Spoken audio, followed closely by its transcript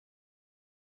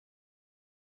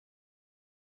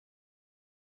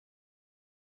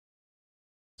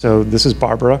So this is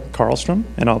Barbara Carlstrom,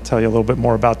 and I'll tell you a little bit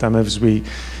more about them as we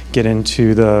get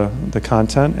into the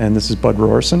content. And this is Bud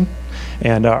Rorison.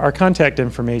 And our contact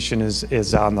information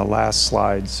is on the last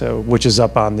slide, which is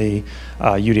up on the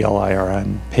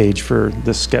UDL-IRN page for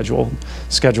this scheduled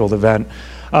event.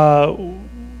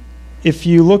 If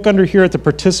you look under here at the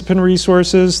participant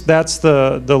resources, that's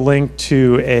the link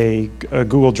to a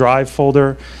Google Drive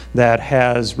folder that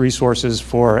has resources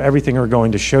for everything we're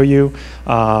going to show you.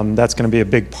 That's going to be a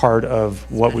big part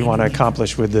of what we want to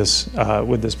accomplish with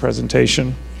this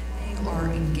presentation.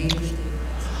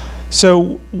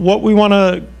 So what we want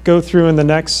to go through in the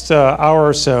next hour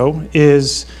or so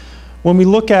is when we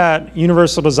look at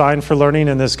universal design for learning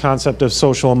and this concept of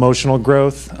social emotional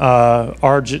growth,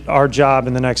 our job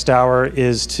in the next hour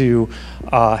is to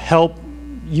help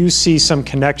you see some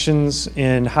connections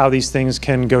in how these things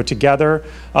can go together,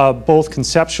 both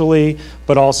conceptually,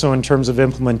 but also in terms of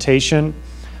implementation.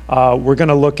 We're going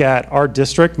to look at our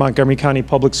district, Montgomery County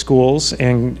Public Schools,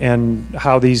 and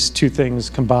how these two things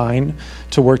combine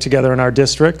to work together in our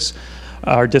district.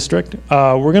 We're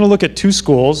going to look at two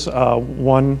schools,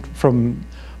 one from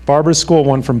Barbara's school,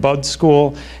 one from Bud's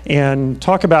school, and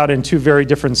talk about in two very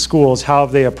different schools how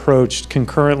they approached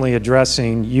concurrently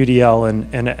addressing UDL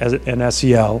and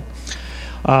SEL.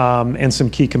 And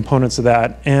some key components of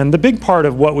that. And the big part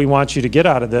of what we want you to get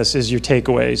out of this is your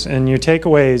takeaways. And your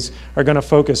takeaways are going to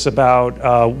focus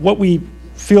about what we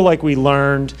feel like we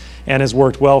learned and has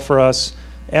worked well for us.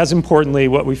 As importantly,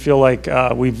 what we feel like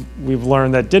we've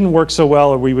learned that didn't work so well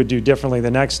or we would do differently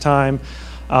the next time.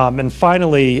 And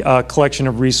finally, a collection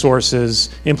of resources,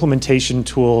 implementation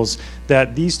tools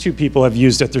that these two people have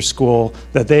used at their school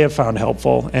that they have found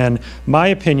helpful. And my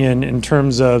opinion in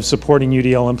terms of supporting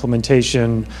UDL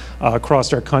implementation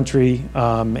across our country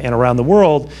and around the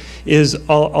world is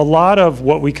a lot of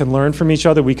what we can learn from each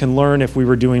other, we can learn if we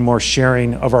were doing more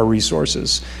sharing of our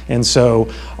resources. And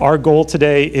so our goal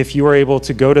today, if you are able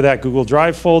to go to that Google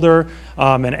Drive folder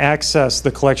and access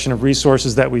the collection of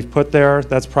resources that we've put there,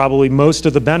 that's probably most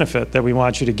of the benefit that we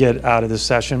want you to get out of this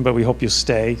session, but we hope you'll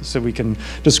stay so we can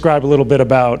describe a little bit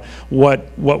about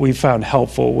what we found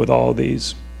helpful with all of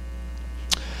these.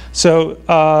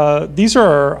 So these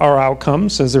are our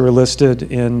outcomes as they were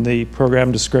listed in the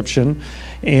program description,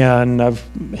 and I've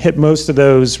hit most of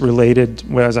those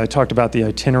related as I talked about the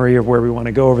itinerary of where we want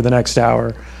to go over the next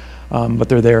hour, but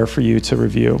they're there for you to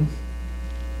review.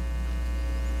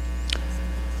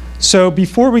 So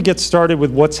before we get started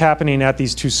with what's happening at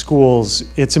these two schools,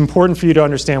 it's important for you to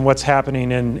understand what's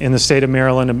happening in the state of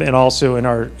Maryland and also in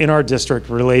our district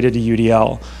related to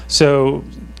UDL. So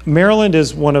Maryland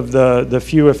is one of the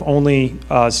few, if only,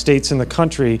 states in the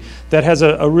country that has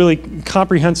a really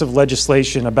comprehensive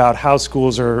legislation about how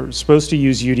schools are supposed to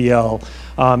use UDL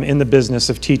in the business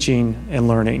of teaching and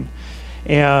learning.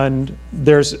 And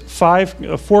there's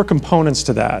four components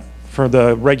to that for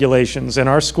the regulations, and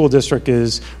our school district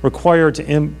is required to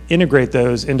integrate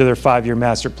those into their 5-year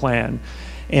master plan.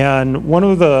 And one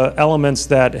of the elements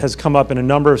that has come up in a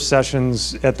number of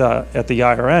sessions at the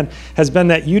IRN has been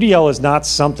that UDL is not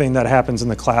something that happens in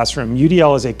the classroom.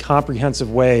 UDL is a comprehensive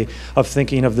way of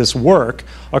thinking of this work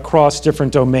across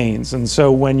different domains. And so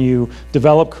when you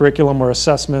develop curriculum or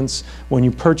assessments, when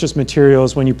you purchase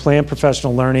materials, when you plan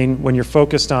professional learning, when you're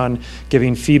focused on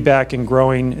giving feedback and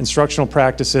growing instructional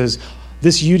practices,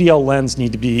 this UDL lens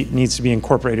needs to be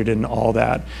incorporated in all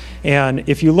that. And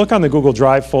if you look on the Google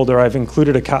Drive folder, I've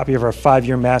included a copy of our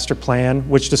 5-year master plan,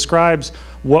 which describes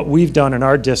what we've done in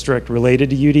our district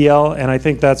related to UDL, and I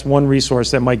think that's one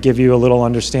resource that might give you a little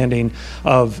understanding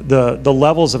of the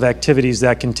levels of activities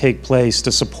that can take place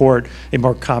to support a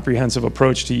more comprehensive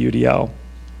approach to UDL.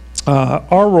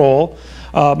 Our role,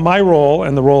 my role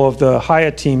and the role of the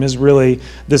HIAT team is really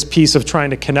this piece of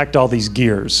trying to connect all these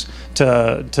gears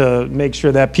to make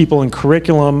sure that people in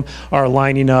curriculum are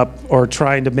lining up or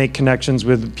trying to make connections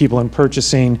with people in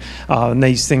purchasing, and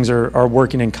these things are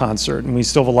working in concert. And we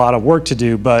still have a lot of work to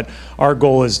do, but our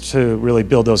goal is to really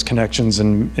build those connections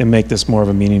and make this more of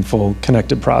a meaningful,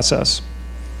 connected process.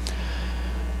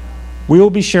 We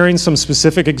will be sharing some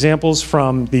specific examples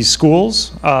from these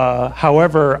schools.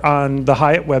 However, on the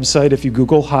HIAT website, if you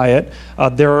Google HIAT,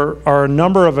 there are a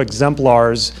number of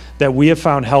exemplars that we have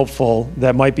found helpful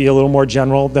that might be a little more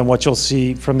general than what you'll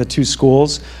see from the two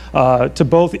schools to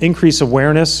both increase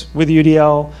awareness with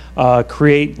UDL,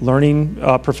 create learning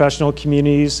professional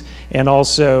communities, and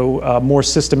also more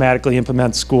systematically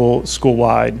implement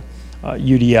school-wide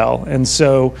UDL. And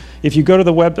so if you go to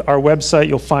our website,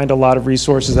 you'll find a lot of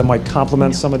resources that might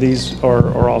complement some of these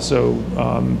or also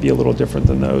be a little different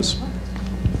than those.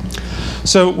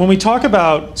 So when we talk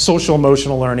about social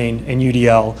emotional learning and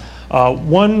UDL,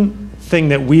 One thing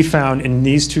that we found in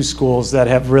these two schools that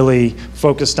have really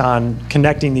focused on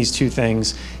connecting these two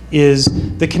things is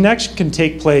the connection can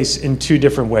take place in two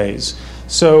different ways.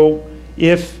 So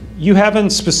if you haven't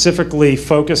specifically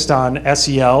focused on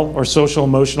SEL or social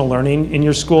emotional learning in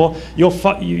your school,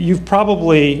 you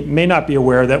probably may not be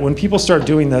aware that when people start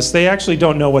doing this, they actually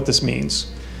don't know what this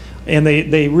means. And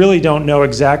they really don't know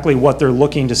exactly what they're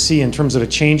looking to see in terms of a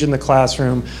change in the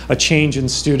classroom, a change in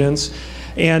students.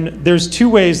 And there's two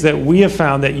ways that we have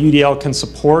found that UDL can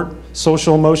support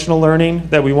social emotional learning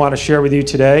that we want to share with you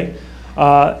today.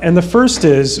 And the first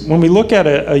is, when we look at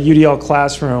a UDL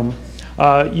classroom,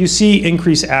 you see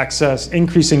increased access,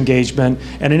 increased engagement,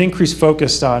 and an increased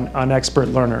focus on expert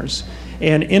learners.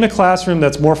 And in a classroom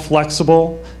that's more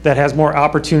flexible, that has more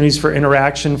opportunities for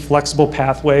interaction, flexible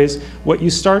pathways, what you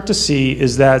start to see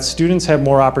is that students have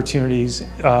more opportunities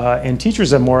and teachers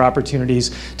have more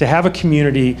opportunities to have a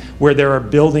community where they are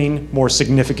building more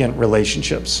significant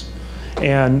relationships.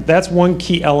 And that's one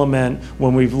key element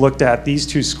when we've looked at these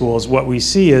two schools. What we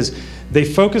see is they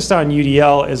focused on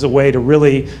UDL as a way to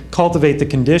really cultivate the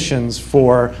conditions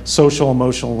for social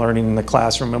emotional learning in the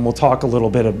classroom, and we'll talk a little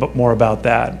bit more about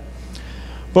that.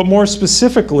 But more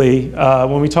specifically,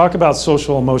 when we talk about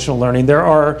social emotional learning, there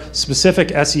are specific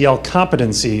SEL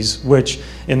competencies which,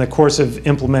 in the course of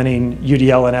implementing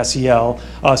UDL and SEL,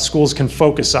 schools can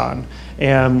focus on.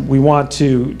 And we want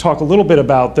to talk a little bit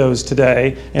about those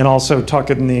today, and also talk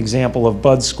in the example of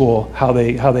Bud School, how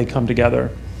they come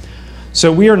together.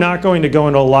 So we are not going to go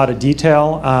into a lot of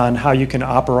detail on how you can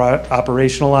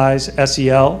operationalize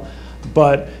SEL,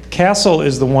 but CASEL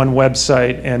is the one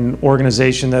website and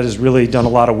organization that has really done a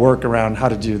lot of work around how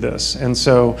to do this. And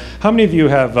so how many of you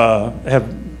have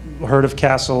heard of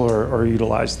CASEL or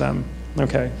utilized them?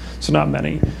 Okay, so not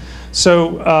many.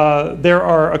 So there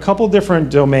are a couple different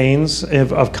domains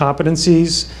of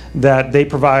competencies that they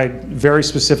provide very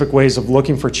specific ways of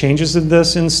looking for changes in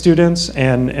this in students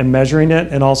and measuring it,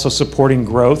 and also supporting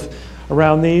growth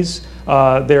around these.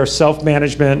 They're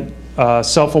self-management,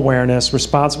 self-awareness,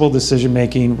 responsible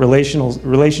decision-making,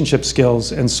 relationship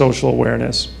skills, and social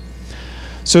awareness.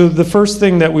 So the first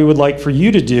thing that we would like for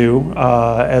you to do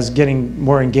as getting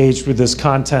more engaged with this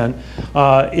content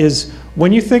is,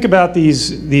 when you think about these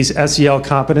SEL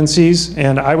competencies,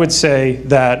 and I would say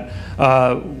that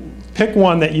pick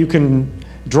one that you can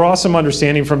draw some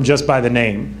understanding from just by the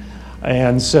name.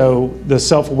 And so the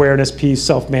self-awareness piece,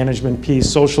 self-management piece,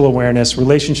 social awareness,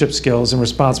 relationship skills, and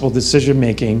responsible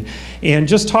decision-making. And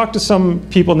just talk to some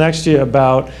people next to you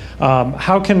about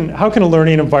how can a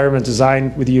learning environment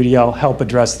designed with UDL help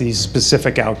address these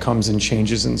specific outcomes and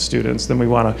changes in students. Then we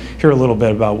want to hear a little bit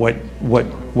about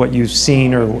what you've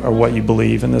seen or what you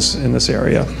believe in this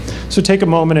area. So take a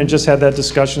moment and just have that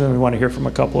discussion, and we want to hear from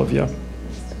a couple of you.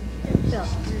 Bill,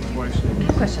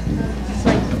 question. So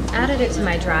I added it to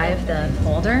my drive, the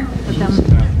folder, but then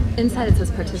inside it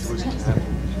says participant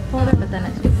folder, but then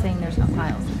it's saying there's no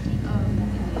files.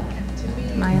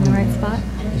 Am I in the right spot?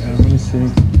 Yeah, let me see.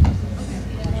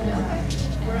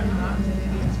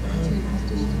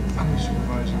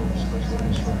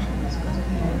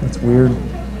 That's weird.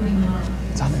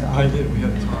 It's on there. I did. We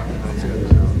had to talk about it.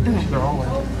 Okay. They're all in.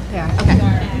 They are. Okay.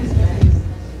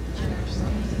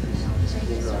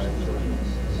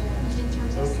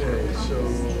 Okay, so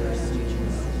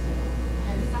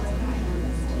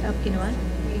Oh, you know what?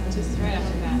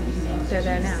 They're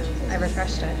there now. I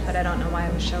refreshed it, but I don't know why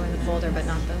it was showing the folder but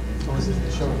not the... Oh, is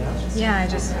it showing now? Yeah, I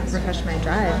just refreshed my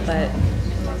drive, but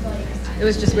it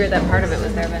was just weird that part of it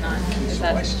was there but not. Is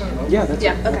that... Yeah, that's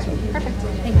Yeah, okay. Perfect.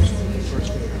 Thanks.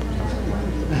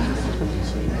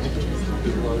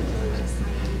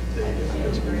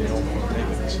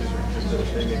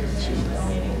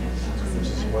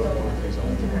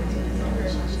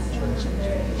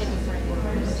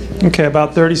 Okay,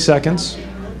 about 30 seconds.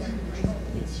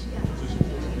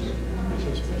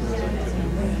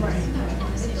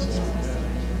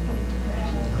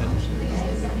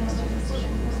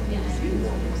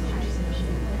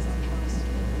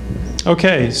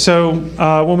 Okay, so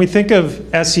when we think of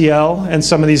SEL and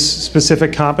some of these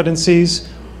specific competencies,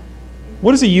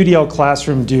 what does a UDL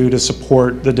classroom do to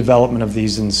support the development of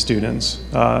these in students?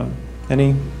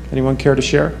 Anyone care to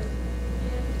share?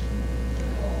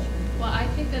 Well, I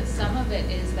think that some of it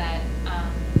is that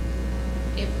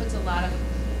it puts a lot of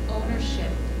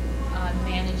ownership on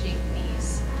managing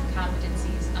these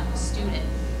competencies on the student,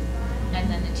 and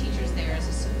then the teachers there as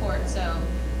a support. So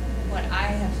what I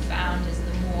have found is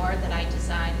the more that I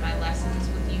design my lessons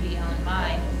with UDL in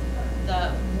mind,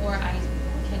 the more I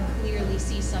can clearly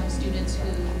see some students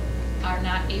who are not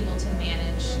not able to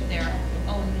manage their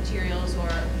own materials or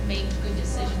make good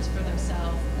decisions for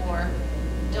themselves, or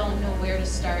don't know where to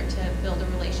start to build a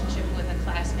relationship with a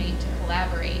classmate to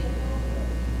collaborate.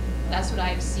 That's what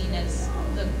I've seen as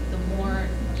the more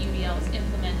UDL is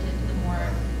implemented, the more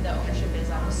the ownership is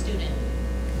on the student.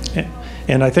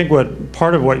 And I think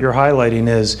part of what you're highlighting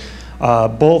is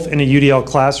both in a UDL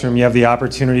classroom, you have the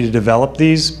opportunity to develop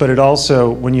these, but it also,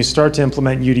 when you start to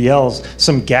implement UDLs,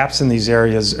 some gaps in these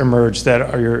areas emerge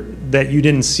that you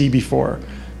didn't see before,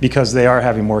 because they are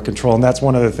having more control. And that's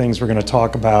one of the things we're going to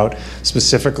talk about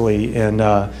specifically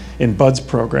in Bud's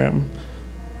program.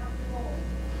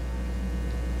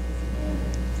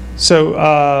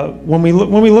 So when we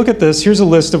look at this, here's a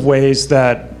list of ways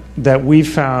that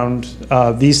we've found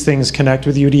these things connect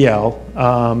with UDL.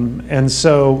 And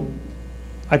so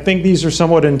I think these are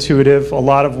somewhat intuitive. A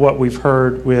lot of what we've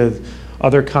heard with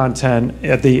other content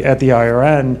at the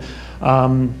IRN,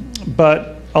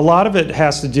 but a lot of it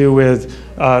has to do with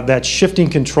that shifting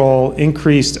control,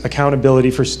 increased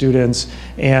accountability for students,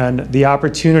 and the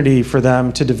opportunity for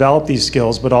them to develop these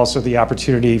skills, but also the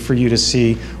opportunity for you to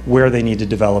see where they need to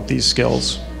develop these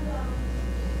skills.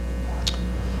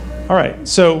 All right,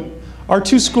 so our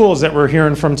two schools that we're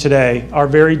hearing from today are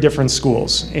very different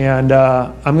schools, and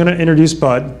I'm going to introduce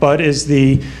Bud. Bud is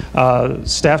the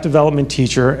staff development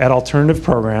teacher at Alternative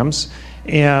Programs,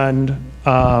 and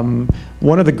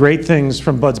one of the great things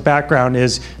from Bud's background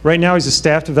is right now he's a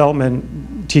staff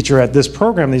development teacher at this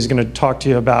program that he's going to talk to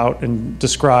you about and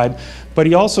describe, but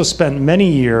he also spent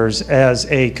many years as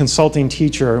a consulting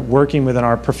teacher working within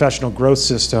our professional growth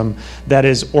system that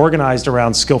is organized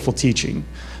around skillful teaching.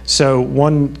 So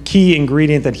one key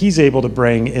ingredient that he's able to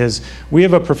bring is we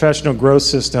have a professional growth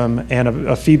system and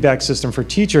a feedback system for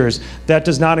teachers that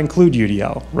does not include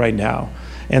UDL right now.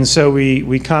 And so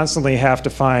we constantly have to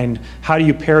find, how do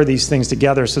you pair these things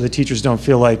together so the teachers don't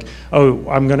feel like, oh,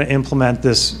 I'm going to implement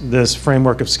this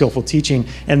framework of skillful teaching,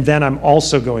 and then I'm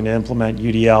also going to implement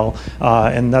UDL.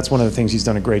 And that's one of the things he's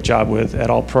done a great job with at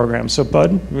all programs. So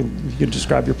Bud, you could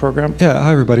describe your program? Yeah,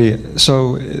 hi everybody.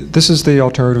 So this is the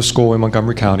alternative school in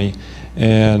Montgomery County,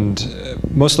 and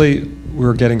mostly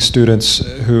we're getting students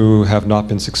who have not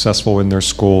been successful in their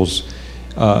schools.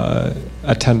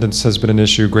 Attendance has been an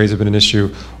issue, grades have been an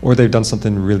issue, or they've done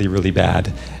something really, really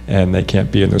bad and they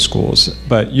can't be in their schools.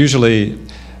 But usually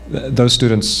those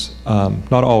students,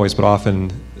 not always, but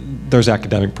often, there's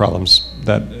academic problems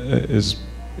that is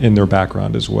in their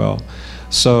background as well.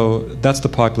 So that's the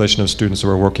population of students that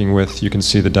we're working with. You can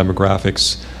see the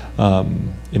demographics.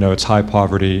 You know, it's high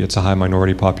poverty, it's a high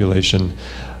minority population,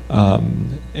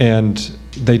 and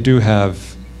they do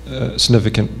have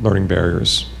significant learning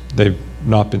barriers. They've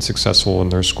not been successful in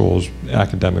their schools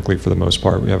academically for the most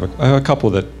part. We have a couple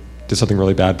that did something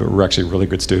really bad, but were actually really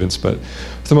good students. But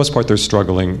for the most part, they're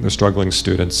struggling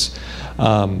students.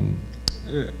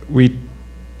 We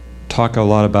talk a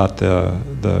lot about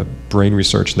the brain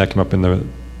research, and that came up in the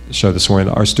show this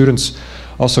morning. Our students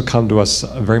also come to us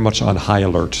very much on high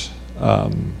alert.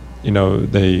 You know,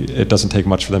 it doesn't take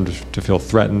much for them to feel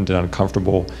threatened and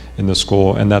uncomfortable in the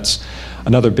school, and that's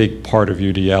another big part of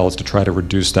UDL, is to try to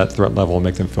reduce that threat level and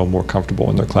make them feel more comfortable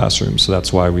in their classrooms. So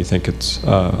that's why we think it's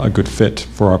a good fit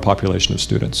for our population of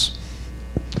students.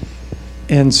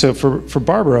 And so for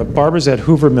Barbara's at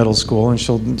Hoover Middle School, and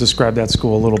she'll describe that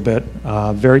school a little bit.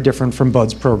 Very different from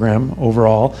Bud's program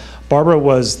overall. Barbara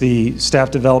was the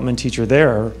staff development teacher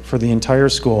there for the entire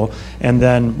school, and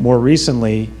then more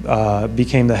recently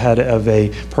became the head of a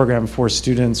program for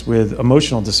students with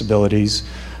emotional disabilities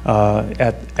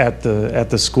at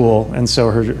the school. And so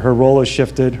her role has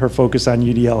shifted. Her focus on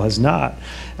UDL has not.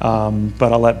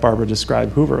 But I'll let Barbara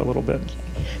describe Hoover a little bit.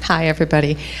 Hi,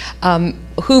 everybody.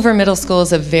 Hoover Middle School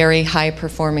is a very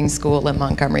high-performing school in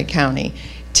Montgomery County.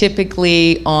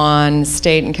 Typically, on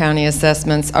state and county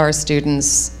assessments, our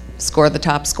students score the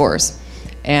top scores.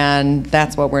 And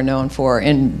that's what we're known for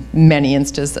in many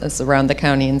instances around the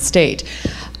county and state.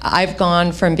 I've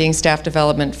gone from being staff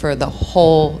development for the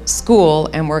whole school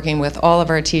and working with all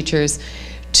of our teachers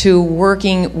to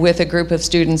working with a group of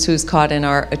students who's caught in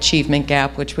our achievement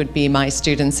gap, which would be my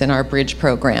students in our bridge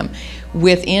program.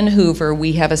 Within Hoover,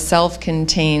 we have a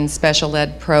self-contained special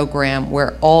ed program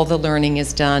where all the learning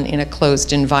is done in a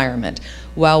closed environment,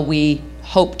 while we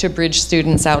hope to bridge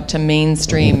students out to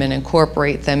mainstream and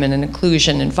incorporate them in an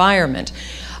inclusion environment.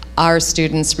 Our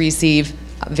students receive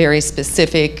very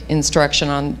specific instruction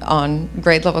on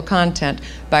grade level content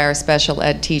by our special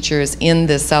ed teachers in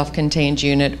this self-contained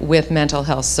unit with mental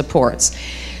health supports.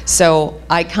 So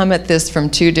I come at this from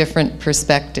two different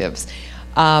perspectives.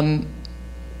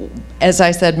 as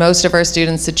I said, most of our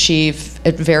students achieve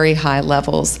at very high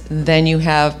levels. Then you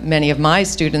have many of my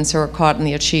students who are caught in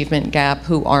the achievement gap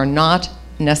who are not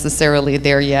necessarily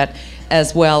there yet,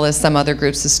 as well as some other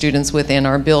groups of students within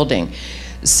our building.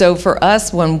 So for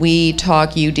us, when we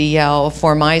talk UDL,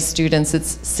 for my students,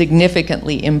 it's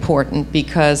significantly important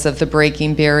because of the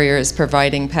breaking barriers,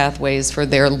 providing pathways for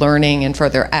their learning and for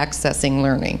their accessing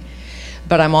learning.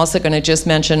 But I'm also going to just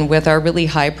mention with our really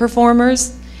high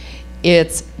performers,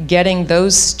 it's getting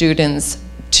those students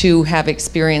to have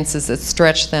experiences that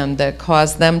stretch them, that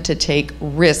cause them to take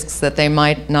risks that they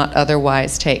might not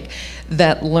otherwise take,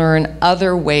 that learn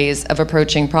other ways of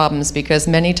approaching problems, because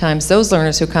many times those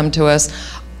learners who come to us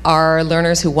are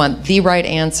learners who want the right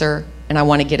answer, and I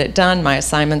want to get it done, my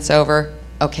assignment's over,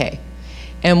 okay.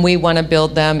 And we want to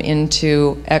build them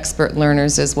into expert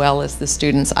learners as well as the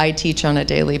students. I teach on a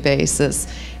daily basis,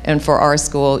 and for our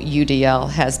school, UDL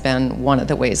has been one of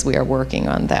the ways we are working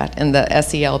on that. And the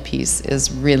SEL piece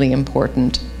is really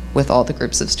important with all the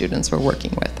groups of students we're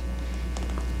working with.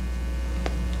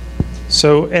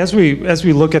 So as we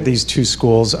look at these two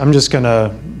schools, I'm just going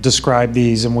to describe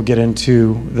these, and we'll get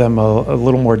into them a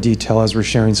little more detail as we're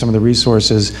sharing some of the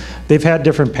resources. They've had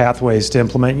different pathways to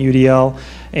implement UDL,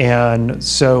 and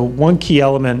so one key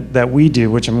element that we do,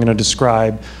 which I'm going to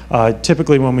describe,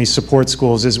 typically when we support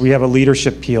schools, is we have a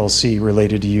leadership PLC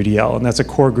related to UDL, and that's a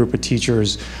core group of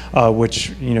teachers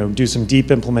which do some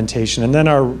deep implementation, and then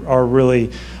are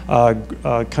really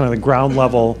kind of the ground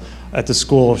level at the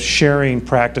school sharing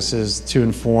practices to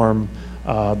inform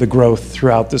the growth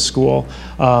throughout the school.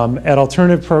 At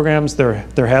alternative programs, there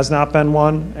has not been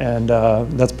one, and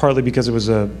that's partly because it was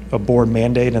a board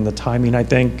mandate, and the timing, I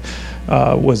think,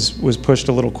 was pushed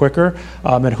a little quicker.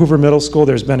 At Hoover Middle School,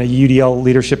 there's been a UDL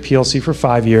leadership PLC for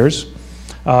 5 years.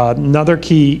 Another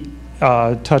key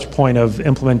touch point of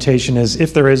implementation is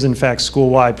if there is, in fact,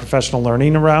 school-wide professional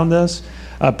learning around this.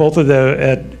 Both of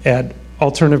at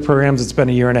alternative programs, it's been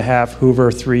 1.5 years,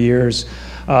 Hoover 3 years.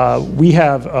 We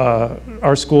have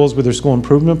our schools with their school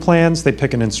improvement plans. They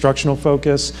pick an instructional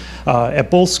focus.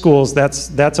 At both schools,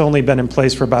 that's only been in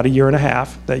place for about 1.5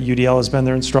 years, that UDL has been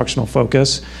their instructional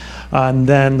focus. And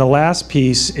then the last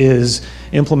piece is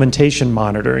implementation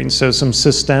monitoring. So some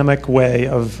systemic way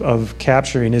of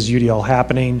capturing is UDL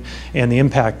happening and the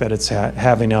impact that it's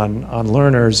having on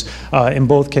learners. In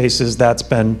both cases, that's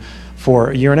been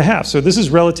for 1.5 years. So this is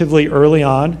relatively early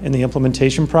on in the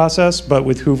implementation process, but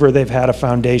with Hoover, they've had a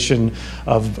foundation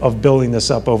of building this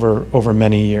up over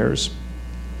many years.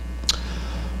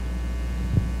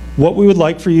 What we would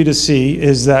like for you to see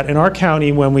is that in our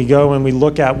county, when we go and we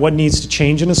look at what needs to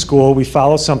change in a school, we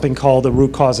follow something called a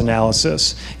root cause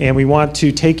analysis. And we want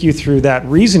to take you through that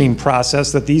reasoning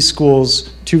process that these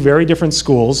schools, two very different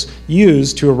schools,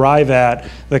 use to arrive at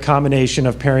the combination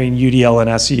of pairing UDL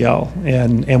and SEL,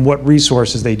 and what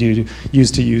resources they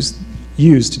use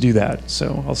to do that.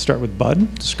 So I'll start with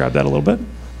Bud. Describe that a little bit.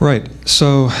 Right.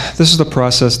 So this is the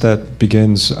process that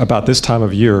begins about this time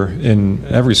of year in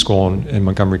every school in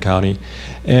Montgomery County.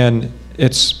 And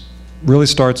it really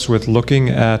starts with looking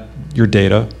at your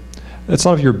data. It's a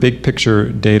lot of your big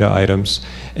picture data items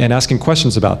and asking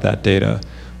questions about that data.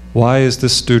 Why is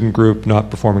this student group not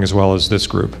performing as well as this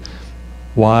group?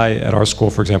 Why, at our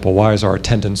school, for example, why is our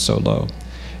attendance so low?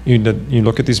 You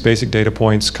look at these basic data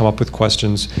points, come up with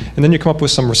questions, and then you come up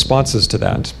with some responses to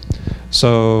that.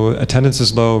 So attendance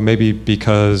is low maybe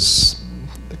because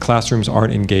the classrooms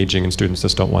aren't engaging and students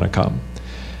just don't want to come.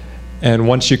 And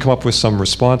once you come up with some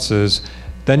responses,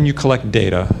 then you collect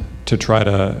data to try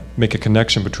to make a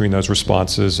connection between those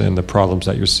responses and the problems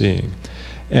that you're seeing.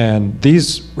 And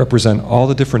these represent all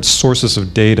the different sources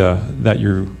of data that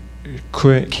you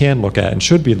can look at and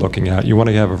should be looking at. You want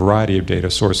to have a variety of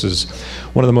data sources.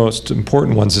 One of the most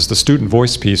important ones is the student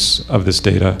voice piece of this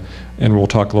data, and we'll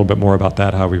talk a little bit more about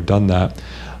that, how we've done that.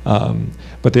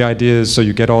 But the idea is, so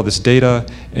you get all this data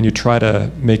and you try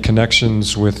to make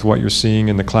connections with what you're seeing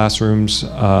in the classrooms,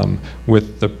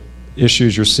 with the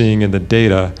issues you're seeing in the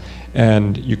data,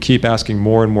 and you keep asking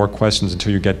more and more questions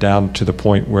until you get down to the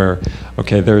point where,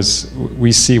 okay,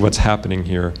 we see what's happening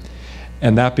here.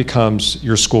 And that becomes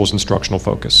your school's instructional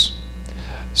focus.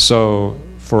 So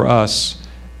for us,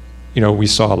 we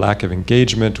saw a lack of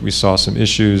engagement, we saw some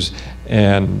issues,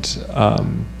 and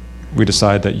we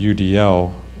decided that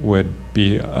UDL would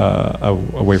be a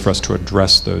way for us to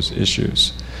address those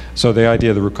issues. So the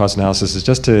idea of the root cause analysis is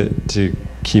just to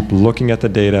keep looking at the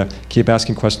data, keep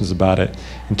asking questions about it,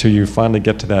 until you finally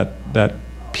get to that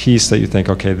piece that you think,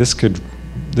 okay, this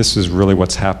is really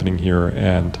what's happening here,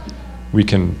 and we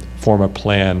can form a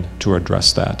plan to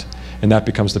address that. And that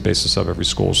becomes the basis of every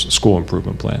school's school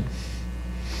improvement plan.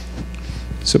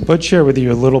 So Bud shared with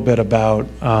you a little bit about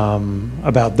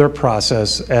their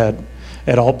process at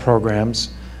all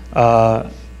programs.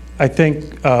 I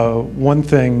think one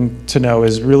thing to know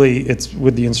is really it's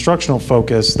with the instructional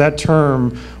focus, that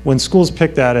term, when schools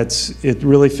pick that, it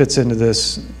really fits into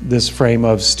this frame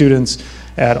of students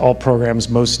at all programs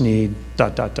most need ...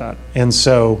 And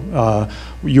so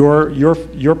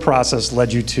your process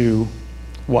led you to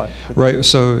what? Right,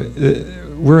 so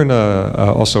we're in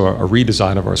also a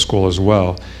redesign of our school as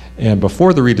well. And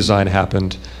before the redesign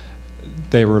happened,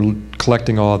 they were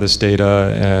collecting all this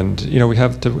data, and we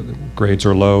have grades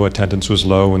are low, attendance was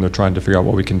low, and they're trying to figure out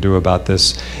what we can do about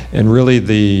this. And really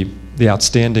the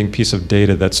outstanding piece of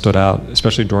data that stood out,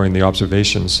 especially during the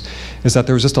observations, is that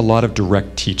there was just a lot of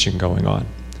direct teaching going on.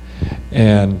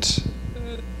 And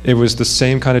it was the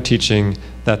same kind of teaching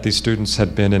that these students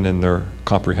had been in their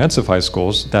comprehensive high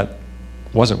schools that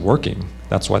wasn't working.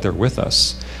 That's why they're with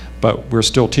us. But we're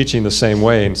still teaching the same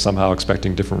way and somehow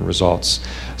expecting different results.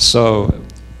 So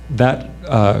that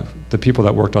the people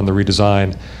that worked on the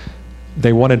redesign,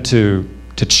 they wanted to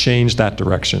change that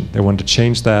direction. They wanted to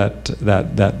change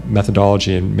that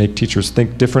methodology and make teachers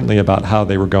think differently about how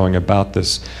they were going about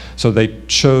this. So they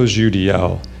chose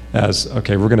UDL as,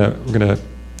 okay, we're gonna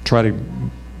try to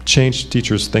change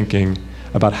teachers' thinking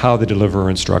about how they deliver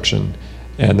instruction,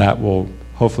 and that will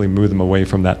hopefully move them away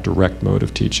from that direct mode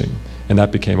of teaching. And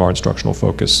that became our instructional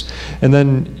focus. And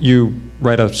then you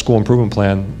write a school improvement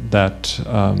plan that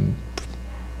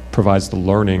provides the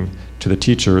learning to the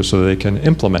teachers so that they can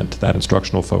implement that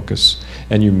instructional focus.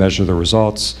 And you measure the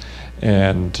results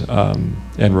and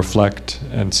reflect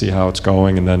and see how it's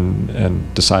going,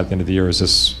 and decide at the end of the year,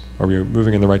 are we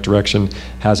moving in the right direction?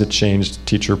 Has it changed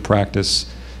teacher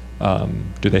practice?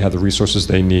 Do they have the resources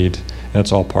they need? And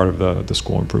it's all part of the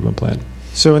school improvement plan.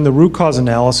 So in the root cause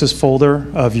analysis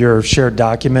folder of your shared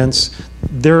documents,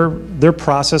 their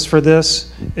process for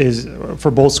this is,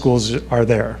 for both schools, are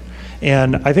there.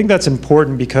 And I think that's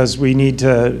important because we need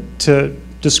to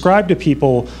describe to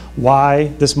people why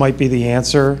this might be the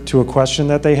answer to a question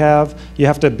that they have. You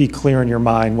have to be clear in your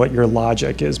mind what your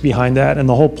logic is behind that. And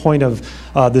the whole point of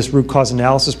this root cause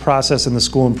analysis process and the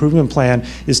school improvement plan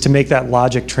is to make that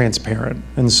logic transparent.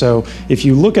 And so if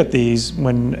you look at these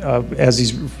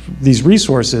as these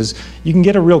resources, you can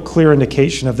get a real clear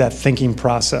indication of that thinking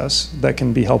process that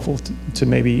can be helpful to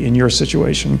maybe in your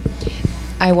situation.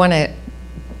 I want to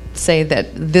say that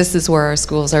this is where our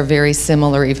schools are very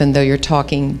similar, even though you're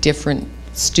talking different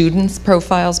students'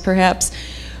 profiles perhaps.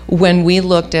 When we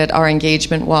looked at our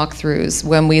engagement walkthroughs,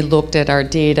 when we looked at our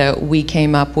data, we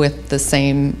came up with the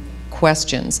same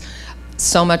questions.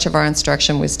 So much of our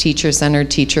instruction was teacher-centered,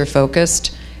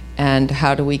 teacher-focused, and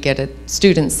how do we get it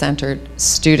student-centered,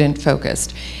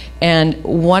 student-focused. And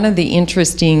one of the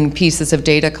interesting pieces of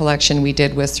data collection we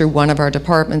did was through one of our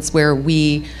departments where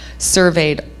we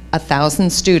surveyed 1,000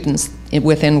 students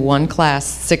within one class,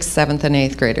 6th, 7th, and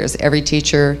 8th graders. Every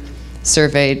teacher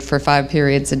surveyed for 5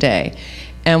 periods a day.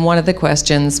 And one of the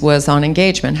questions was on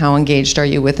engagement. How engaged are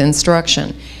you with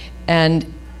instruction? And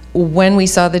when we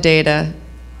saw the data,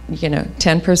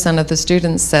 10% of the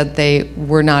students said they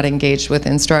were not engaged with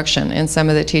instruction. And some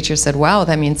of the teachers said, wow,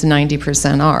 that means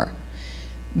 90% are.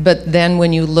 But then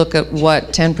when you look at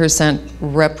what 10%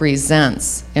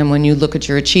 represents, and when you look at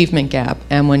your achievement gap,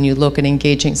 and when you look at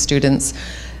engaging students,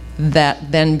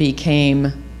 that then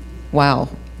became, wow,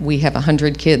 we have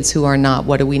 100 kids who are not,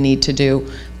 what do we need to do?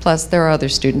 Plus there are other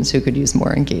students who could use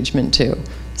more engagement too.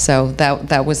 So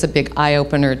that was a big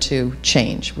eye-opener to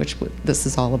change, which this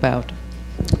is all about.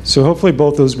 So hopefully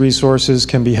both those resources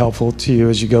can be helpful to you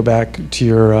as you go back to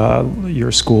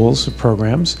your schools,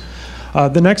 programs.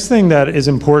 The next thing that is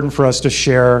important for us to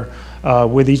share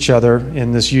with each other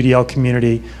in this UDL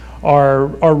community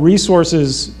are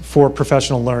resources for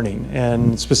professional learning,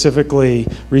 and specifically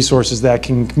resources that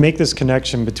can make this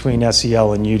connection between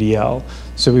SEL and UDL.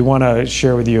 So we want to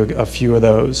share with you a few of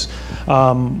those.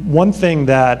 One thing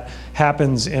that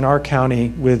happens in our county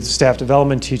with staff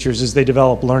development teachers is they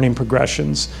develop learning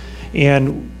progressions.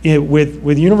 And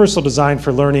with Universal Design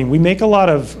for Learning, we make a lot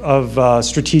of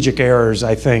strategic errors,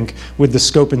 I think, with the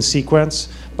scope and sequence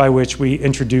by which we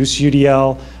introduce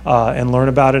UDL and learn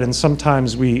about it. And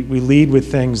sometimes we lead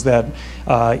with things that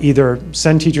either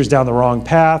send teachers down the wrong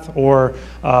path or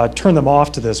turn them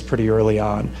off to this pretty early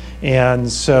on. And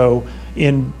so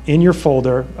in your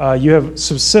folder, you have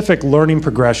specific learning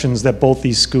progressions that both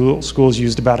these schools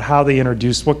used about how they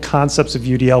introduced, what concepts of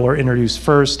UDL were introduced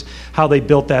first, how they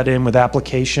built that in with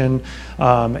application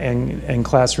and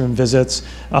classroom visits,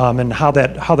 and how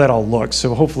that all looks.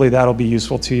 So hopefully that'll be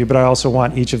useful to you, but I also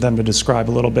want each of them to describe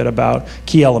a little bit about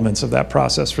key elements of that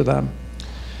process for them.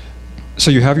 So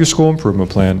you have your school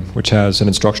improvement plan, which has an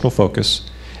instructional focus,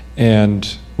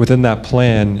 and within that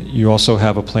plan, you also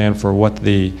have a plan for what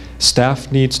the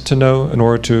staff needs to know in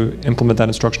order to implement that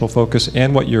instructional focus,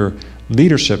 and what your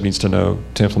leadership needs to know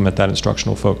to implement that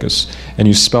instructional focus. And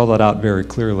you spell that out very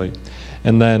clearly.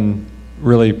 And then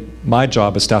really my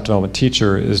job as staff development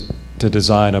teacher is to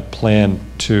design a plan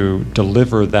to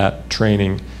deliver that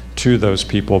training to those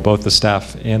people, both the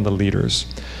staff and the leaders.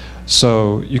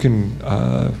 So you can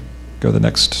go to the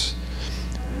next.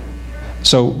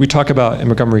 So we talk about in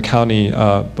Montgomery County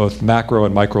both macro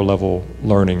and micro level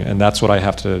learning, and that's what I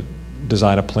have to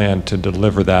design a plan to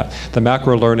deliver that. The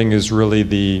macro learning is really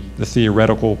the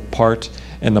theoretical part,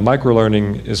 and the micro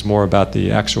learning is more about the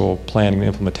actual planning and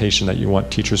implementation that you want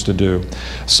teachers to do.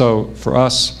 So for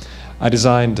us, I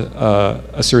designed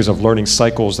a series of learning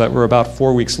cycles that were about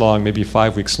 4 weeks long, maybe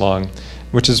 5 weeks long,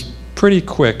 which is pretty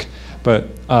quick. But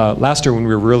last year when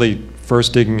we were really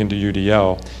first digging into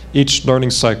UDL, each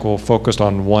learning cycle focused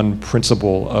on one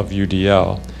principle of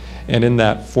UDL. And in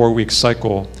that 4-week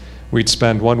cycle, we'd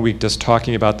spend 1 week just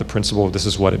talking about the principle. This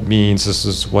is what it means. This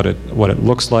is what it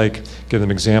looks like. Give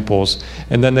them examples.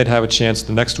 And then they'd have a chance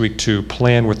the next week to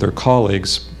plan with their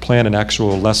colleagues, plan an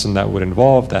actual lesson that would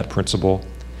involve that principle.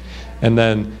 And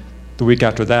then the week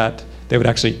after that, they would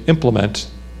actually implement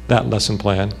that lesson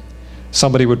plan.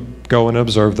 Somebody would go and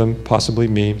observe them, possibly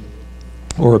me,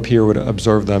 or a peer would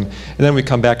observe them. And then we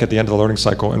come back at the end of the learning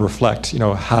cycle and reflect,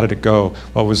 how did it go?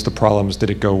 What was the problems? Did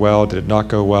it go well? Did it not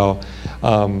go well?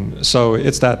 So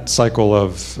it's that cycle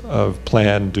of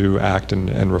plan, do, act,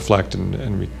 and reflect,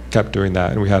 and we kept doing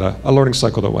that. And we had a learning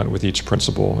cycle that went with each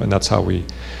principle, and that's how we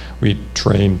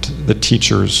trained the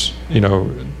teachers,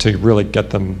 to really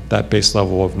get them that base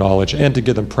level of knowledge and to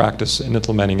give them practice in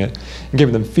implementing it and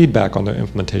giving them feedback on their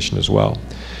implementation as well.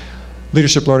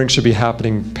 Leadership learning should be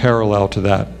happening parallel to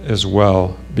that as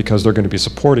well, because they're going to be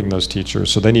supporting those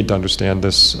teachers, so they need to understand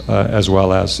this as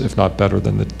well as, if not better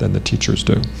than the teachers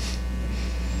do.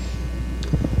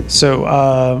 So,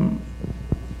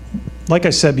 like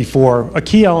I said before, a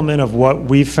key element of what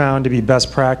we've found to be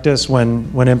best practice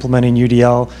when implementing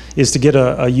UDL is to get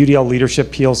a UDL leadership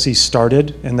PLC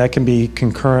started, and that can be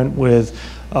concurrent with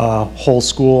whole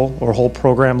school or whole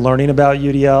program learning about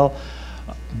UDL.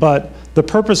 But the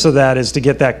purpose of that is to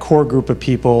get that core group of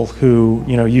people who,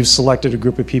 you've selected a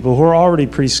group of people who are already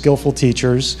pretty skillful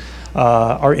teachers,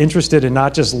 are interested in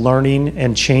not just learning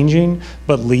and changing,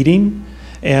 but leading.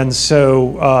 And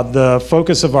so the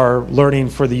focus of our learning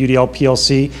for the UDL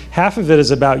PLC, half of it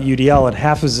is about UDL and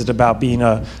half is it about being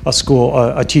a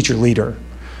teacher leader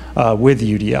with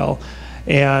UDL.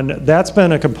 And that's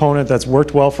been a component that's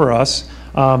worked well for us.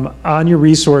 On your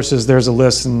resources, there's a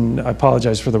list, and I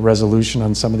apologize for the resolution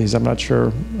on some of these. I'm not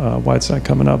sure why it's not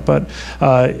coming up, but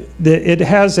it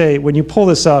has when you pull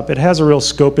this up, it has a real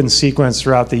scope and sequence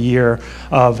throughout the year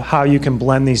of how you can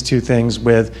blend these two things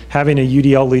with having a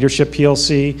UDL leadership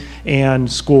PLC and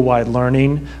school-wide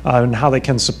learning and how they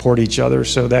can support each other.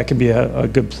 So that can be a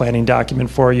good planning document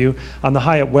for you. On the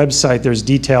HIAT website, there's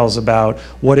details about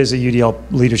what is a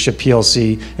UDL leadership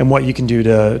PLC and what you can do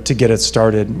to get it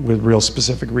started with real specific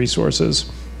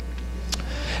resources.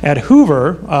 At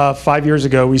Hoover, 5 years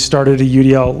ago, we started a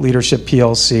UDL leadership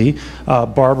PLC.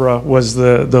 Barbara was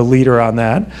the leader on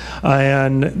that.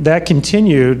 And that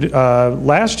continued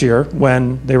last year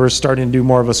when they were starting to do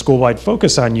more of a school-wide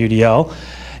focus on UDL.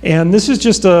 And this is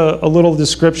just a little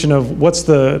description of what's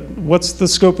the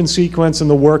scope and sequence and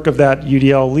the work of that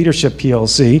UDL leadership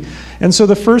PLC. And so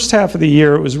the first half of the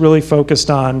year, it was really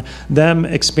focused on them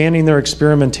expanding their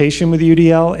experimentation with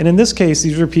UDL. And in this case,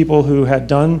 these were people who had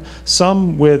done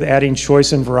some with adding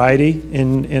choice and variety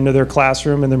into their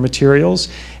classroom and their materials.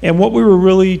 And what we were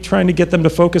really trying to get them to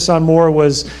focus on more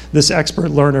was this expert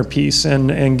learner piece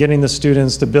and getting the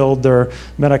students to build their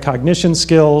metacognition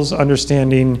skills,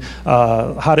 understanding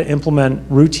how to implement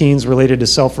routines related to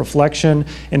self-reflection,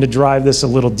 and to drive this a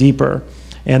little deeper.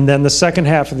 And then the second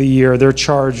half of the year, their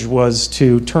charge was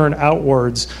to turn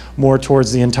outwards more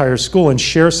towards the entire school and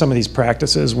share some of these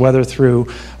practices, whether through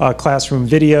classroom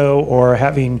video or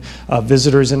having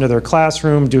visitors into their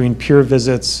classroom, doing peer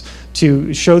visits,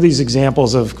 to show these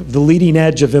examples of the leading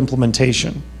edge of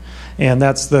implementation. And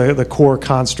that's the core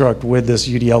construct with this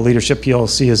UDL leadership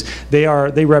PLC is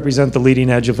they represent the leading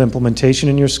edge of implementation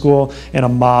in your school and a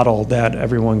model that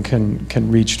everyone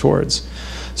can reach towards.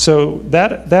 So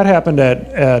that happened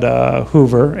at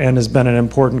Hoover and has been an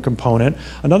important component.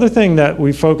 Another thing that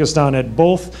we focused on at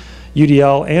both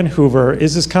UDL and Hoover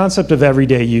is this concept of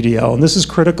everyday UDL, and this is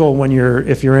critical when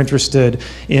if you're interested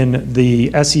in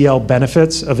the SEL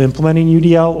benefits of implementing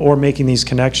UDL or making these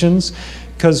connections.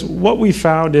 because what we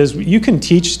found is you can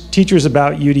teach teachers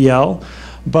about UDL,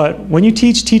 but when you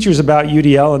teach teachers about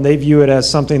UDL and they view it as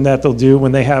something that they'll do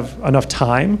when they have enough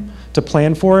time to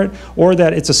plan for it, or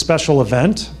that it's a special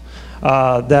event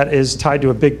that is tied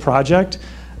to a big project,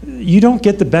 you don't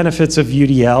get the benefits of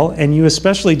UDL, and you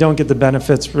especially don't get the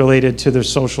benefits related to their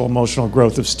social emotional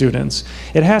growth of students.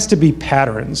 It has to be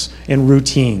patterns and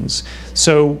routines.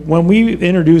 So when we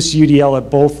introduce UDL at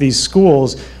both these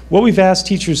schools, what we've asked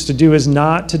teachers to do is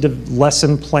not to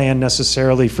lesson plan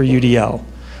necessarily for UDL.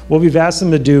 What we've asked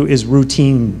them to do is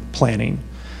routine planning.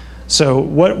 So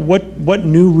what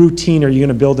new routine are you going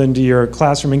to build into your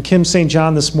classroom? And Kim St.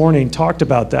 John this morning talked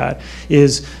about that,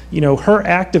 is, you know, her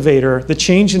activator, the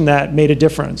change in that made a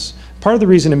difference. Part of the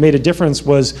reason it made a difference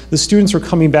was the students were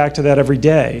coming back to that every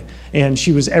day, and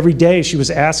every day she was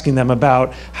asking them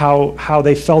about how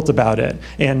they felt about it,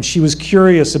 and she was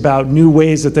curious about new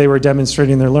ways that they were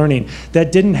demonstrating their learning.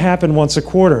 That didn't happen once a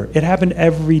quarter. It happened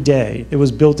every day. It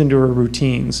was built into her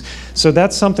routines. So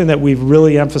that's something that we've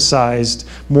really emphasized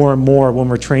more and more when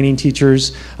we're training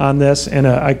teachers on this, and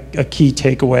a key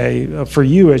takeaway for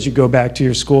you as you go back to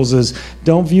your schools is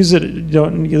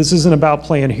this isn't about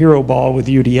playing hero ball with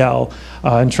UDL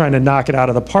and trying to knock it out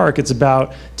of the park. It's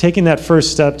about taking that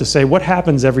first step to say, what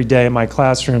happens every day in my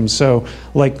classroom? So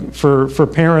like for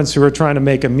parents who are trying to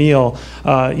make a meal,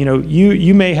 you know,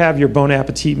 you may have your Bon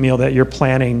Appetit meal that you're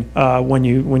planning when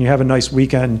you have a nice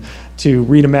weekend to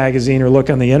read a magazine or look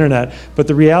on the internet, but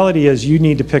the reality is you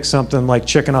need to pick something like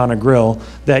chicken on a grill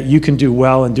that you can do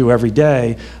well and do every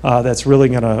day, that's really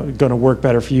gonna work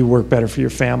better for you, work better for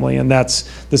your family. And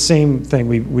that's the same thing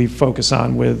we focus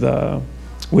on with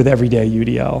everyday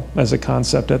UDL as a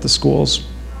concept at the schools.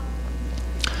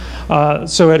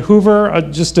 So at Hoover,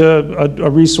 just a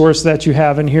resource that you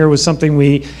have in here was something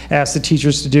we asked the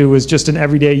teachers to do, was just an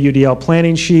everyday UDL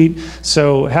planning sheet.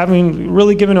 So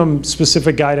really giving them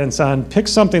specific guidance on pick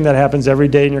something that happens every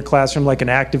day in your classroom, like an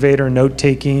activator,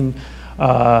 note-taking,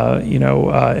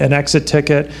 an exit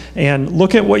ticket, and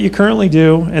look at what you currently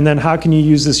do, and then how can you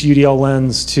use this UDL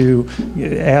lens to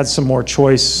add some more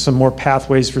choice, some more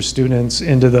pathways for students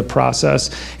into the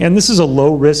process. And this is a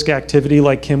low-risk activity,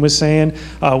 like Kim was saying.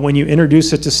 When you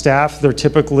introduce it to staff, they're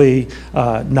typically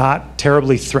not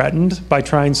terribly threatened by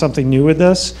trying something new with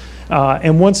this.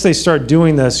 And once they start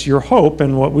doing this, your hope,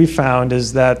 and what we found,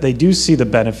 is that they do see the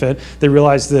benefit. They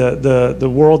realize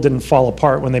the world didn't fall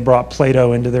apart when they brought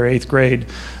Play-Doh into their 8th grade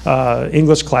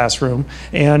English classroom,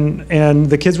 and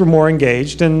the kids were more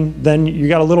engaged, and then you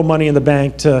got a little money in the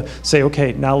bank to say,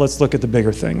 okay, now let's look at the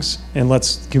bigger things, and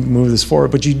let's move this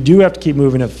forward. But you do have to keep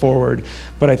moving it forward,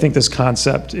 but I think this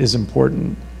concept is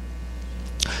important.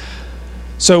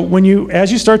 So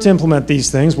as you start to implement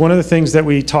these things, one of the things that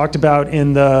we talked about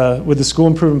with the school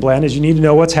improvement plan is you need to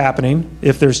know what's happening,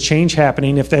 if there's change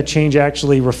happening, if that change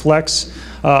actually reflects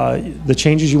the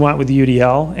changes you want with the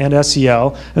UDL and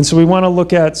SEL. And so we want to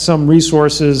look at some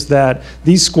resources that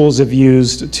these schools have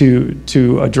used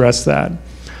to address that.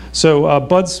 So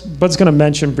Bud's going to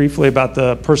mention briefly about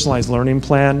the personalized learning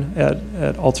plan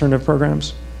at alternative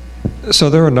programs.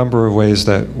 So there are a number of ways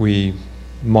that we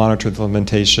monitor the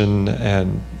implementation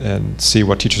and see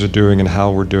what teachers are doing and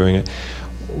how we're doing it.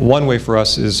 One way for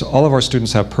us is all of our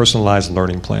students have personalized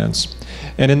learning plans.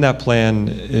 And in that plan,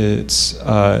 it's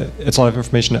a lot of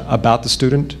information about the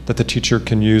student that the teacher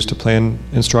can use to plan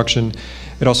instruction.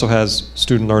 It also has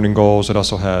student learning goals. It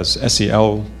also has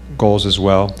SEL goals as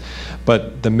well.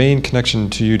 But the main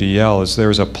connection to UDL is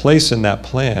there's a place in that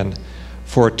plan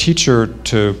for a teacher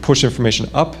to push information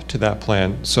up to that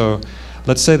plan. So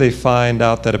let's say they find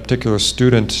out that a particular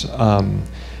student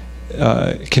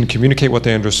can communicate what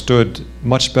they understood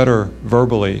much better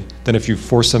verbally than if you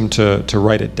force them to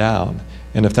write it down.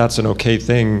 And if that's an okay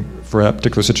thing for a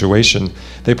particular situation,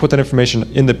 they put that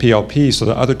information in the PLP so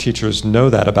that other teachers know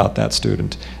that about that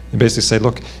student. And basically say,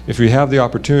 look, if you have the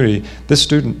opportunity, this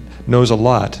student knows a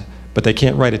lot, but they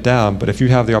can't write it down. But if you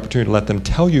have the opportunity to let them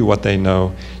tell you what they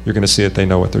know, you're going to see that they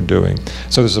know what they're doing.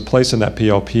 So there's a place in that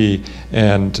PLP,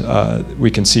 and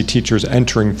we can see teachers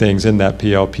entering things in that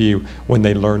PLP when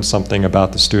they learn something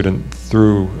about the student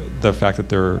through the fact that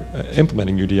they're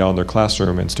implementing UDL in their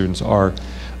classroom, and students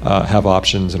have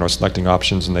options and are selecting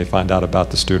options, and they find out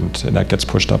about the student, and that gets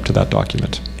pushed up to that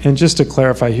document. And just to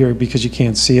clarify here, because you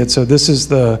can't see it, so this is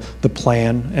the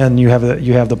plan, and you have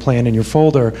the plan in your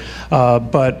folder,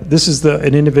 but this is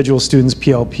an individual student's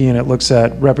PLP, and it looks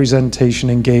at representation,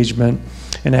 engagement,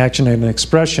 and action and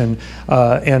expression,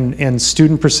 and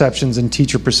student perceptions and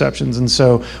teacher perceptions. And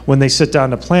so when they sit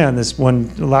down to plan this,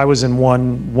 I was in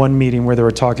one meeting where they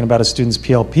were talking about a student's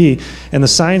PLP, and the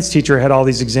science teacher had all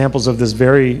these examples of this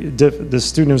very the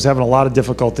student was having a lot of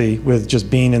difficulty with just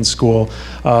being in school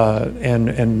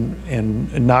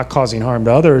and not causing harm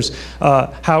to others,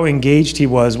 how engaged he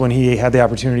was when he had the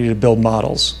opportunity to build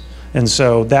models. And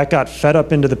so that got fed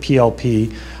up into the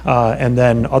PLP, and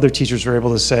then other teachers were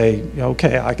able to say,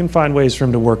 okay, I can find ways for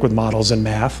him to work with models in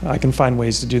math. I can find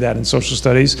ways to do that in social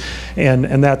studies.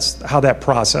 And that's how that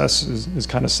process is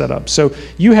kind of set up. So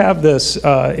you have this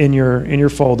in your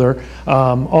folder.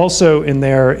 Also in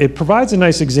there, it provides a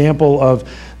nice example of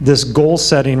this goal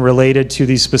setting related to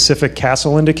these specific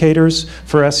CASEL indicators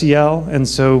for SEL. And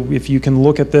so if you can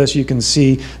look at this, you can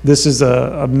see this is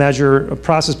a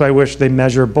process by which they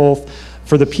measure both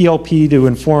for the PLP to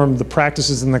inform the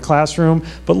practices in the classroom.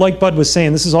 But like Bud was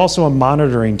saying, this is also a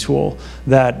monitoring tool,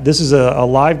 that this is a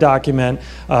live document.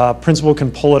 Principal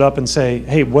can pull it up and say,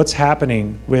 hey, what's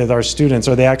happening with our students?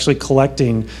 Are they actually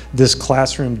collecting this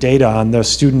classroom data on the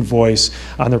student voice,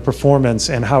 on their performance,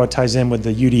 and how it ties in with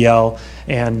the UDL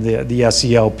and the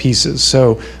SEL pieces?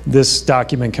 So this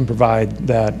document can provide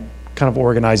that kind of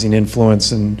organizing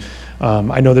influence. And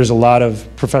I know there's a lot of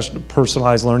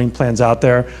personalized learning plans out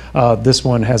there. This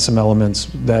one has some elements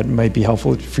that might be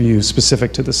helpful for you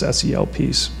specific to this SEL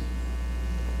piece.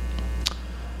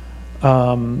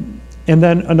 And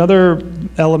then another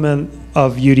element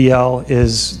of UDL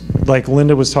is, like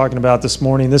Linda was talking about this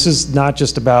morning, this is not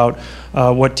just about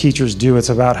what teachers do, it's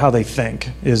about how they think,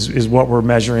 is what we're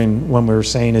measuring when we're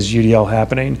saying is UDL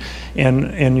happening.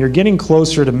 And you're getting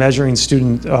closer to measuring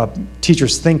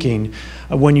teachers' thinking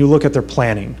when you look at their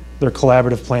planning, their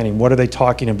collaborative planning. What are they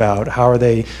talking about? How are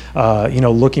they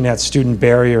looking at student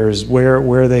barriers? Where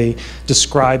are they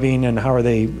describing, and how are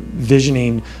they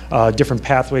visioning different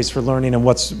pathways for learning, and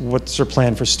what's their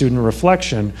plan for student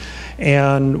reflection?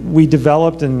 And we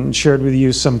developed and shared with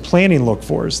you some planning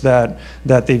look-fors that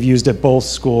they've used at both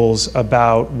schools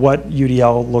about what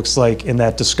UDL looks like in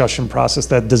that discussion process,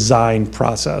 that design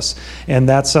process. And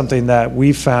that's something that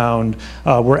we found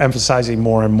we're emphasizing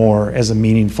more and more as a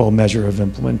meaningful measure of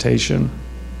implementation.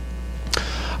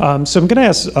 So I'm going to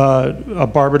ask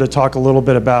Barbara to talk a little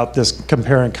bit about this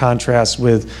compare and contrast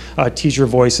with teacher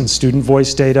voice and student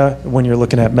voice data when you're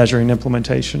looking at measuring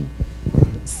implementation.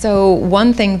 So